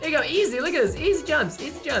 There you go. Easy. Look at this. Easy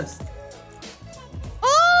jumps.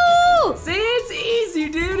 Oh! See, it's easy,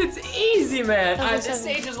 dude. It's easy, man. Okay, This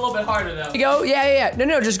stage is a little bit harder, though. You go, yeah.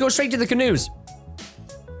 No, just go straight to the canoes.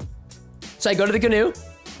 So I go to the canoe.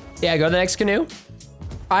 Yeah, go to the next canoe.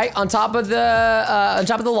 All right, on top of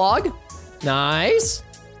the log. Nice.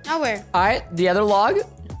 Now where? All right, the other log.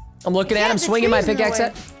 I'm looking at him, the swinging my tree's in the pickaxe way.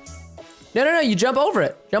 at. No, you jump over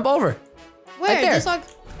it. Jump over. Where? Right there. This log?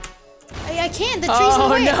 I can't. The tree's in the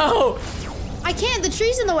way. Oh, no. I can't. The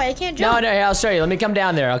tree's in the way. I can't jump. No, I'll show you. Let me come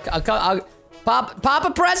down there. I'll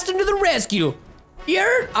Papa Preston to the rescue.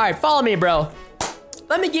 You're all right. Follow me, bro.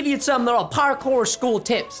 Let me give you some little parkour school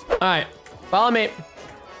tips. All right, follow me.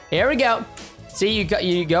 Here we go. See,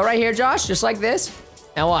 you go right here, Josh, just like this.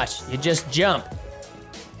 Now watch. You just jump,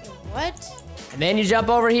 What? and then you jump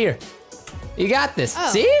over here. You got this. Oh.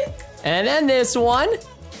 See? And then this one,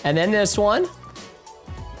 and then this one,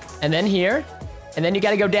 and then here, and then you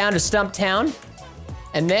got to go down to Stump Town,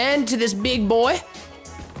 and then to this big boy.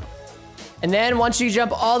 And then once you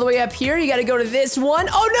jump all the way up here, you gotta go to this one.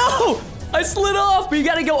 Oh no! I slid off, but you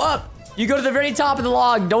gotta go up. You go to the very top of the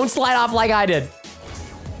log. Don't slide off like I did.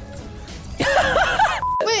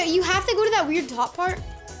 Wait, you have to go to that weird top part?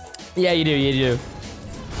 Yeah, you do. Dude,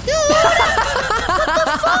 what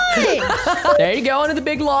the fuck? There you go, under the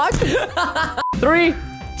big log. 3,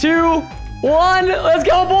 2, 1. Let's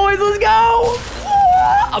go, boys. Let's go.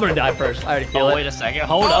 I'm gonna die first. I already feel it. Wait a second.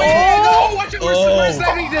 Hold up. Oh, watch it. We're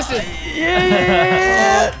sniping distance.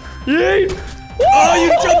 Yeah. Oh, you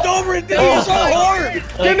jumped over it. That was so hard.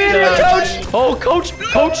 Give me here, coach. Oh, coach.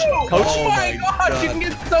 Oh my gosh, you can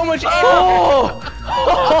get so much ammo.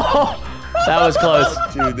 Oh. That was close.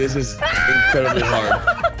 Dude, this is incredibly hard.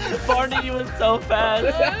 Barney, you went so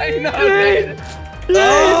fast. I know, dude.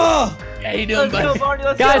 Oh. How you doing, buddy? Barney,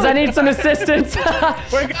 let's Guys, go. I need some assistance.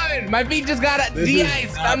 We're coming. My feet just got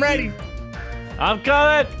de-iced. I'm ready. I'm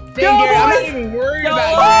coming. Dang, Gary, I'm not boys. even worried about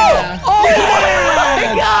you Oh, right now. oh my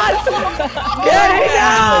God! Kenny,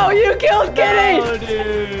 no! You killed Kenny! Oh,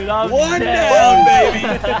 dude. I'm One dead. down, baby.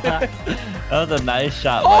 That was a nice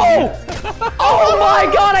shot. Oh! Oh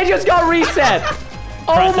my God! I just got reset.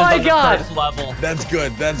 Oh Preston's my on the God! first level. That's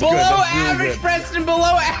good. That's Below good. That's average, really good. Preston,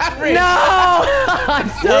 below average. No! I'm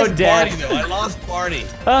so Where's dead. Barney, though? I lost Barney.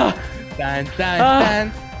 Dun, dun,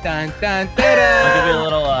 dun, dun, dun, I'll give you a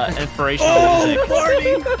little inspirational music.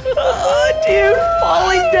 Barney! Oh, dude,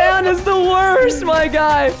 falling down is the worst, my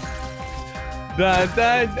guy. Dun,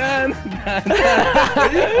 dun, dun, dun,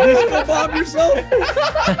 dun. Disco bomb yourself?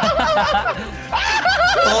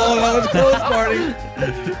 Oh, that was close, Barney.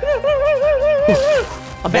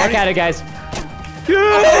 I'm back at it, guys.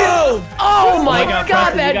 Oh! Oh my God,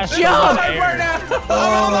 God, Preston, that you got jump! so Hard now.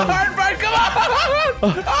 Oh, the hard part. Come on.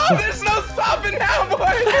 Oh, there's no stopping now, boy.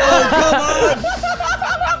 Oh,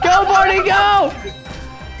 Go, Barney, go!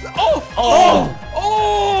 come on.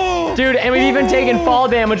 Oh! Dude, and we've even taken fall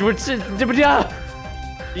damage, which is...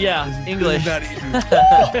 Yeah, English. Not easy.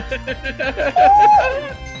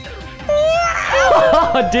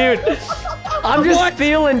 Oh, dude. I'm just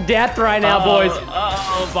feeling death right now, boys.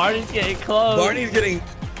 Uh-oh, Barney's getting close. Barney's getting...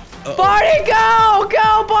 Barney, go!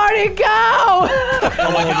 Go, Barney, go! Oh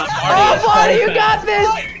my God, Oh, Barney, you got this!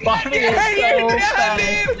 Barney is so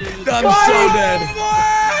fast, dude. I'm so dead.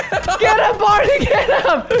 Get him, Barney, get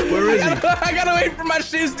him! Where is he? I gotta wait for my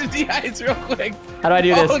shoes to de-ice real quick. How do I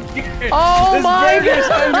do this? Garrett, Oh this my burger's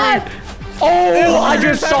God! hungry. Oh, I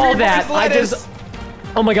just saw hungry that. for I lettuce. just...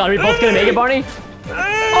 Oh my God, are we both gonna make it, Barney?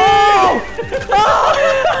 Oh! Oh!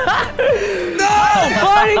 No!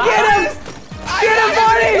 Barney, get him! Get him,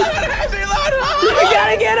 Barney! You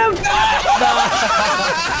gotta get him!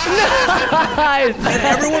 Nice! And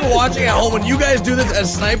everyone watching at home, when you guys do this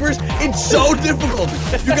as snipers, it's so difficult.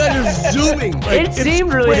 You guys are zooming. Like, It it's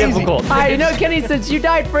seemed really crazy. difficult. All right, you know, Kenny, since you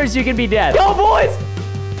died first, you can be dead. Go, boys!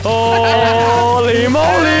 Holy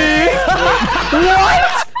moly!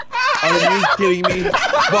 What? Are you kidding me?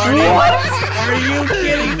 Barney? What? Are you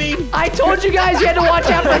kidding me? I told you guys you had to watch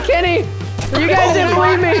out for Kenny. You guys didn't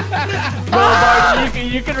believe me. No, Barney,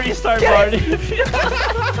 you can restart, Barney.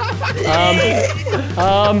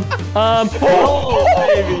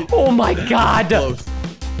 Oh my God. Close.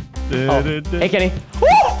 Hey, Kenny.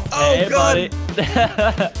 Oh, Hey, God. buddy.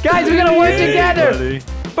 Guys, we gotta work together. buddy.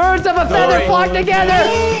 Birds of a feather flock together.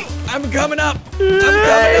 I'm coming up. I'm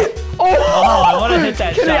coming up. Oh, Oh, I want to hit hit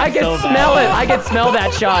that Kenny, shot I can so smell bad. it. I can smell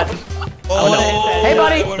that shot. Oh, no. Hey,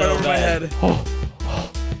 buddy. It went over my head.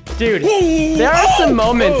 Dude, there are some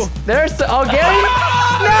moments. There are some. Oh, Gary.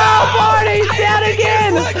 No, Barney, he's down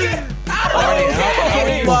again. Barney, how are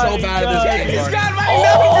you so bad at this game, He's Barney? got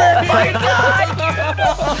my number.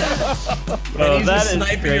 Bro, He's that just is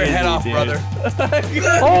sniping your head off, dude. brother.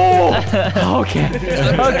 Oh. Okay. Okay.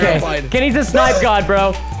 terrified. Kenny's a snipe god,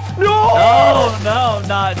 bro. No. Oh, no, I'm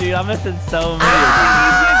not, dude. I'm missing so many.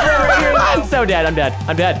 I'm so dead. I'm dead.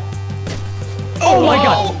 I'm dead. Oh my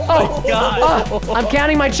god. Oh God. I'm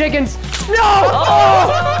counting my chickens. No. Oh.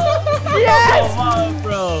 Yes. Come on,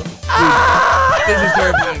 bro. This is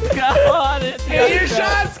terrifying. Come on. Hit your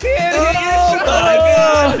shots, kid. Hit your shots.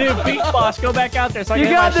 Oh, dude, Beat Boss, go back out there so I You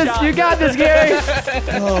can got hit my this. shot. You got this, Gary.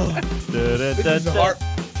 This is hard.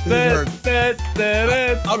 This hurts.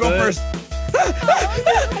 I'll go first.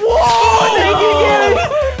 Whoa! Thank you, Gary.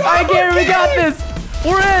 All right, Gary, we got this.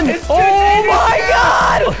 We're in. Oh my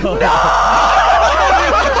god!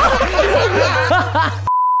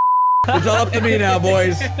 It's all up to me now,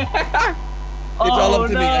 boys. It's all up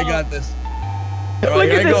to me. I got this. All right, Look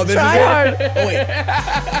here at I go. this This is tryhard. it. Oh,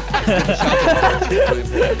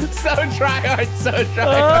 wait. So try hard, so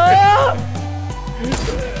try hard.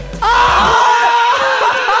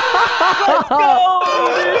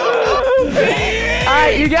 All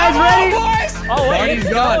right, you guys ready? Oh, wait. Barney's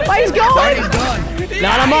gone. Oh, he's going. Barney's gone.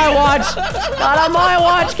 Not on my watch. Not on my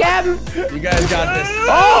watch, Captain. You guys got this.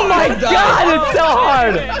 Oh my god, it's so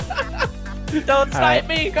hard. Don't snipe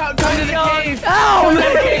right. me. Come to the cave. Oh,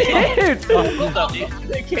 dude. Hold up, dude.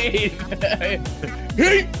 The cave.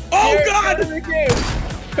 Hey! Oh, God! Come to the cave.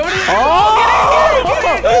 Come to the Oh!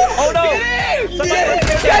 Oh, no. Somebody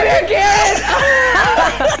Come here, Garrett.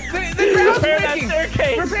 The ground's repair that breaking.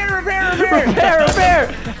 staircase. Repair. Repair.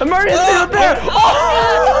 Emergency repair. Oh!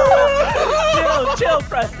 Chill,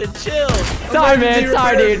 Preston, chill. Sorry, man.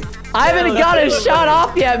 Sorry, dude. I haven't got a shot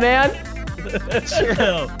off yet, man.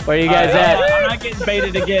 Chill. Where you guys at? I'm not getting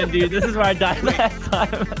baited again, dude. This is where I died last time.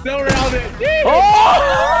 No round it. Oh!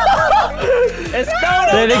 It's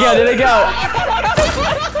There they go. There they go.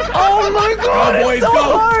 Oh my god, Go, boys, it's so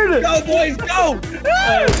go. hard. Go, boys, go!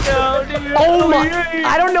 Oh my.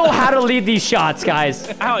 I don't know how to lead these shots, guys.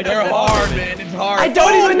 Ow, They're hard, man. It's hard. I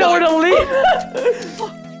don't even know where to lead.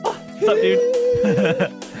 What's up, dude?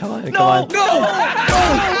 Come on, come on. No!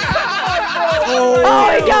 Oh,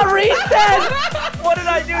 he got reset. What did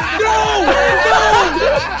I do?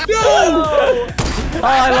 No! Oh,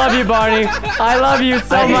 I love you, Barney. I love you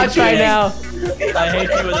so much right now. I hate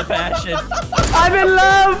you with a passion. I'm in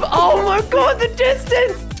love. Oh my god, the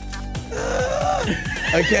distance.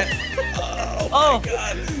 I can't. Oh,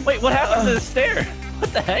 wait, what happened to the stair?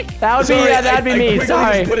 What the heck? That would be, yeah, that'd be me. quickly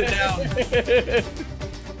Sorry. just put it down.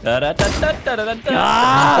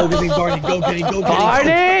 Ah, Go, Kenny, Barney. Go, Kenny. Go, Kenny.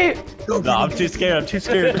 Barney. Go, No, I'm too scared. I'm too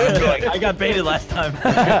scared. I got baited last time.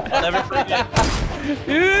 I'll never forget.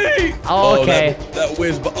 Oh, okay. That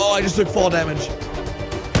whiz. Oh, I just took fall damage.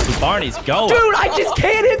 Dude, Barney's going. Dude, I just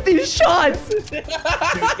can't hit these shots.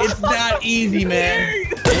 It's not easy, man.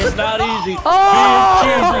 It's not easy.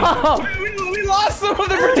 Oh! We lost some of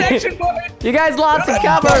the protection, boy. You guys lost the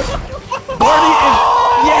cover.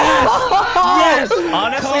 Yes!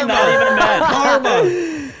 Honestly, not even mad. Karma!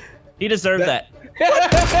 He deserved that.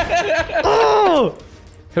 Oh!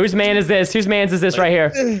 Whose man is this? Whose man's is this right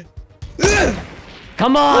here?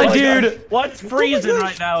 Come on, dude. What's freezing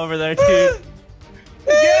right now over there, dude?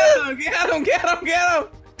 Get him. I'm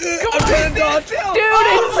trying to dodge. Dude,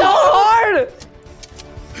 it's so hard.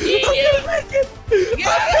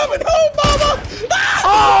 I'm coming home, mama!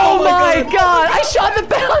 Oh my god. I shot the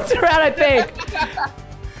bouncer out, I think.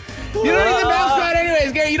 You don't need the bounce pad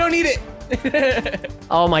anyways, Gary. You don't need it.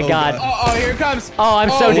 Oh my god. Oh, here it comes. Oh, I'm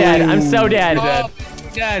so dead. I'm so dead. Oh,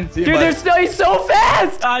 done. Dude, there's no, he's so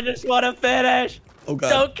fast. I just want to finish. Oh, God.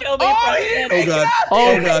 Don't kill me, Preston. Oh, God.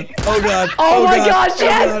 Oh, God. Oh, God. Oh my gosh, Oh,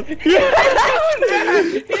 yes. God.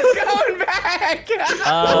 He's going back.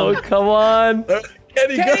 Oh, come on.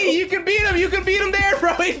 Kenny, go. Kenny, you can beat him. You can beat him there,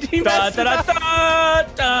 bro. He Da, messed da, da, up. da,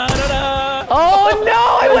 da, da, da. Oh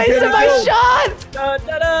no, I wasted my go. shot. Da,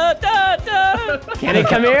 da, da, da, da. Kenny,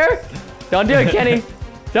 come here. Don't do it, Kenny.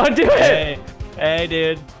 Don't do it. Hey,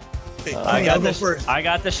 dude. Hey, I I'll got go the first. I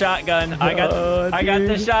got the shotgun. I got the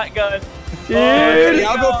dude. shotgun. Dude. Kenny,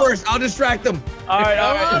 I'll go first. I'll distract them. All right,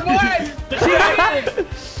 all Come on, right.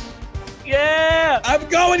 boys. Yeah, I'm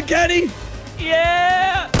going, Kenny.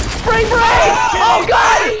 yeah. Spring break. Oh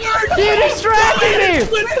god. You distracted me.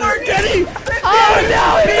 Split start, Kenny. Oh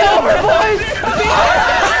no, it's over, boys.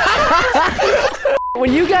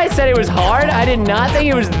 when you guys said it was hard, I did not think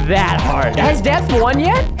it was that hard. Has Death won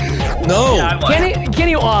yet? No. Yeah, Can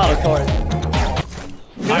you? Oh, of course.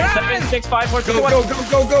 All right, 7, 6, 5, 4, 3, 2, 1. Go.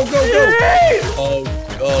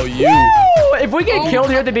 Oh, you. Woo! If we get killed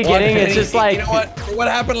here at the beginning, it's just like. You know what? What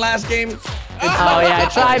happened last game? Oh yeah,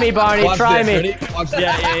 try me, Barney. Watch Try this, me. ready? Watch this.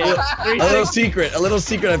 Yeah. A little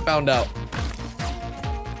secret I found out.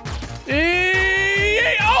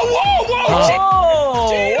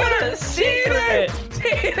 Whoa! What a secret!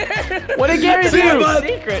 What did Gary See you, do? bud.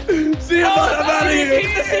 Secret. See you, bud. I'm out of here.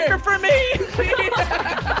 Keep the secret for me.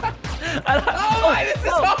 This is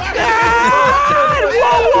hard.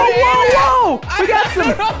 Whoa!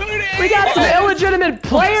 We got some illegitimate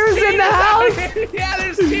players in the house. Yeah,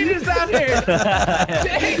 there's cheaters out here.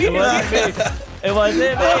 It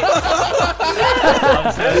wasn't me.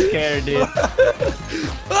 I'm so scared, dude.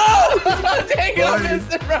 Dang it, I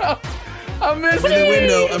missed it, bro. I'm missing I'm in the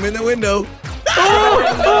window. I'm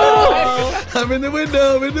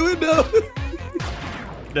in the window.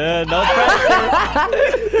 No pressure.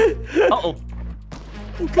 Uh-oh.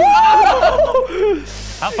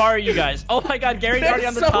 How far are you guys? Oh my god, Gary's already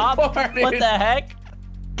on the top. far, What dude. the heck?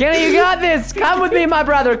 Kenny, you got this. Come with me, my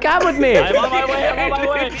brother. Come with me. I'm on my way.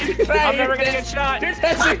 I'm never gonna get shot. Oh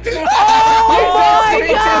my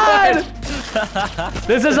god!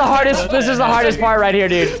 This is the hardest part right here,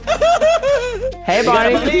 dude. Hey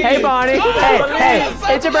Barney. Hey Barney. Hey.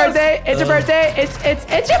 It's your birthday. It's your birthday. It's your birthday.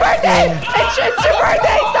 It's your birthday.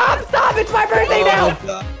 Stop. It's my birthday now.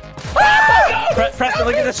 Preston,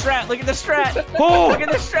 look at the strat. Look at the strat. Look at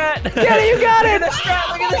the strat. Kenny, you got it. Look at the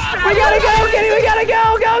strat. Look at the strat. We gotta go, Kenny. We gotta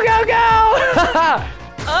go. Go.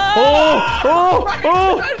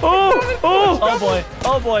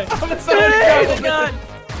 Oh boy. I'm so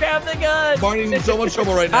Grab the gun. Barney's in so much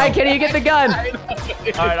trouble right now. All right, Kenny, you get the gun.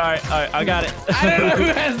 All right. I got it. I don't know who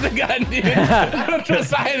has the gun, dude. I don't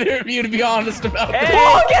trust either of you, to be honest about it. Hey.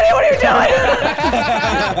 Oh, Kenny, what are you doing?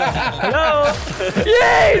 Hello.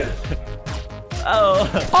 Yay! Oh.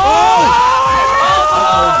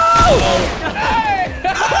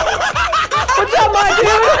 What's up,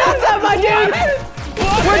 my dude?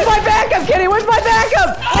 Where's my backup, Kenny? Where's my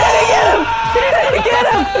backup? Kenny, get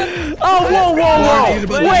him! Oh, whoa.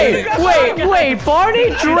 Wait. Barney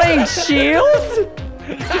drinks shields?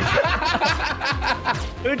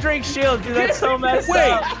 Who drinks shield? Dude, that's so messed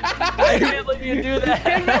up. I can't let you do that.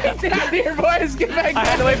 Get back down here, boys. Get back I had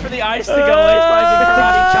down to wait for the ice to go away so I could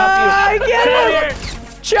karate chop you. I get him!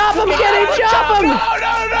 Chop him, Kenny, chop him! No.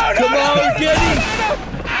 Come on, Kenny.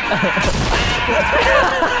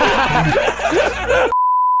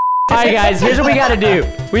 All right, guys, here's what we gotta do.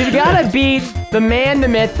 We've gotta beat the man, the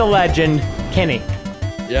myth, the legend, Kenny.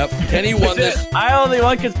 Yep, Kenny won this. I only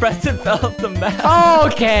won because Preston fell off the map.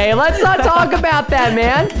 Okay, let's not talk about that,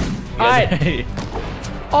 man. All right.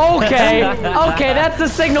 Okay, that's the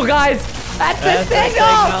signal, guys. That's the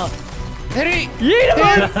signal. Kenny. Yeet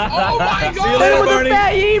him! Oh my See you god. later, With the Barney.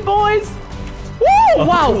 fat yeet, boys. Woo!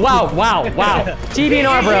 Wow.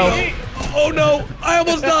 TBNR, bro. Oh no, I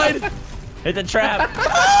almost died. Hit the trap.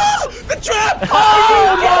 The trap.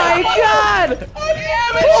 Oh my god! Poor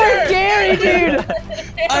Amateur. Gary, dude.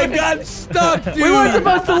 I got stuck, dude. We weren't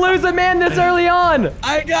supposed to lose a man this early on.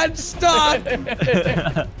 I got stuck.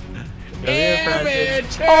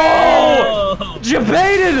 Amateur. Oh!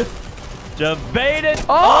 Debated! Debated.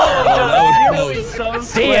 Oh! that was You're close.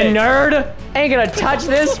 so See ya, quick. nerd! Ain't gonna touch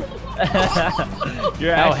this!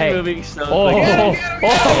 You're actually hey. moving so Oh! quick.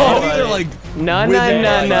 These are like No. Hey,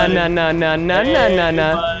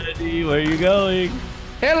 buddy, where are you going?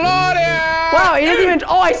 Hello there. Wow, he didn't even.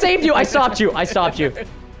 Oh, I saved you! I stopped you!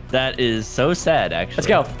 That is so sad, actually. Let's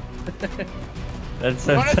go. That's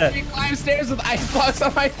so Want to see sad. me climb stairs with ice blocks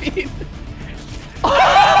on my feet?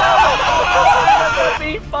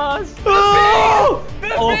 Beat boss. Oh!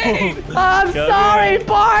 I'm Go sorry, here.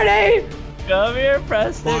 Barney! Come here,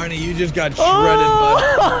 Preston. Barney, you just got shredded,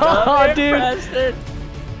 bud. Come Oh, here, dude! Preston.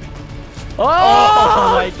 Oh,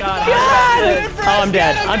 Oh my god. God! Oh, I'm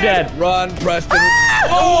dead. Run, Preston.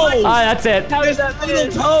 Oh, that's it. How did that Little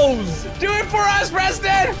miss? toes. Do it for us,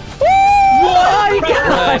 Preston. Oh, you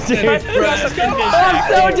got it, dude. Preston. I'm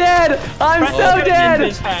so dead. I'm so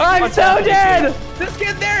dead. I'm so dead. Just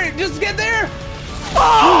get there. Just get there.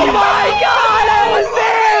 Oh my god, I was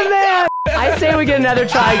there, man. I say we get another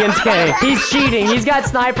try against Kenny. He's cheating. He's got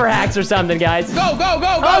sniper hacks or something, guys. Go. Oh,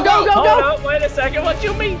 go. Oh, no, wait a second. What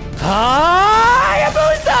you mean?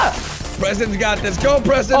 Hayabusa! Preston's got this. Go,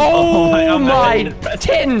 Preston. Oh I'm my not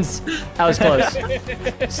titans. That was close.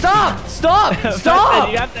 Stop.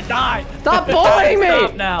 Preston, you have to die. Stop bullying me.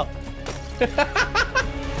 Stop now.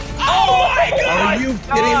 Oh my God! Are you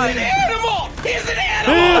kidding He's an me? animal! He's an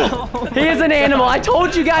animal! He is an animal. I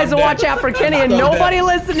told you guys to watch out for Kenny, and nobody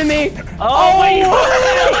listened to me. Oh wait!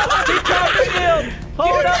 He popped the shield.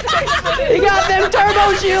 Hold up! He got them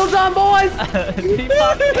turbo shields on, boys. He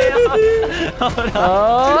popped the shield. Hold up!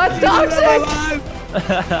 Oh, that's toxic.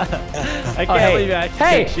 I can't believe I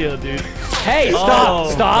Hey. took shield, dude. Hey, Oh,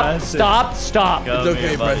 stop. Go, It's okay,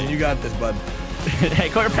 man, buddy. Brendan. You got this, bud. Hey,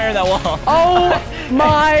 quit repairing that wall. Oh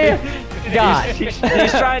my God. He's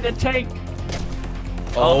trying to take.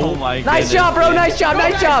 Oh my God. Nice job, bro. Nice job.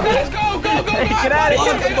 Let's go, go, go! Get out of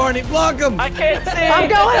Block here. him, Barney. Block him. I can't see. I'm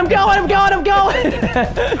going.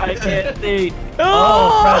 I can't see.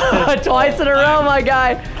 Oh, twice in a row, my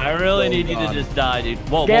guy. I really need you to just die, dude.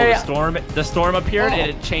 Whoa, Gary, the storm appeared and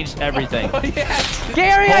it changed everything.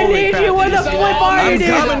 Gary, I Holy need crap, you. Where did the you see flip that? are you, I'm dude?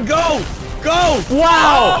 coming. Go. Go.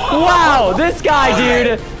 Wow. This guy,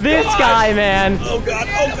 dude. This guy, man. Oh, God.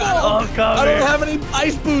 Oh, God. Oh, come I here. don't have any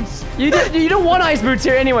ice boots. You don't want ice boots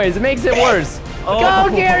here anyways. It makes it worse. Oh.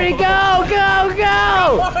 Go, Gary. Go.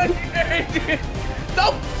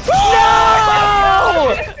 No!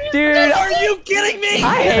 No! Dude, Are you kidding me?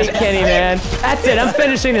 I hate Kenny, man. That's it. I'm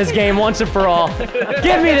finishing this game once and for all.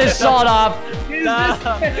 Give me this sawed off.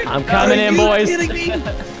 I'm coming in, boys. Are you kidding me?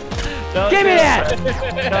 Give me that.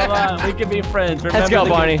 Come on, we can be friends. Remember Let's go, the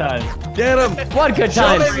Barney. good times. Get him. What good Show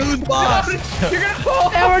times? me who's boss. You're gonna fall!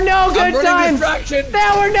 There were no I'm good running times. distraction.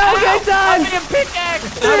 There were no good times.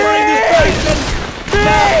 Pickaxe! I'm running distraction.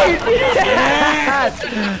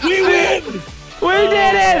 Yes! We win. We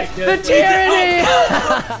did it! The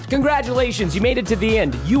tyranny! Congratulations, you made it to the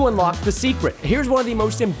end. You unlocked the secret. Here's one of the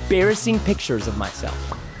most embarrassing pictures of myself.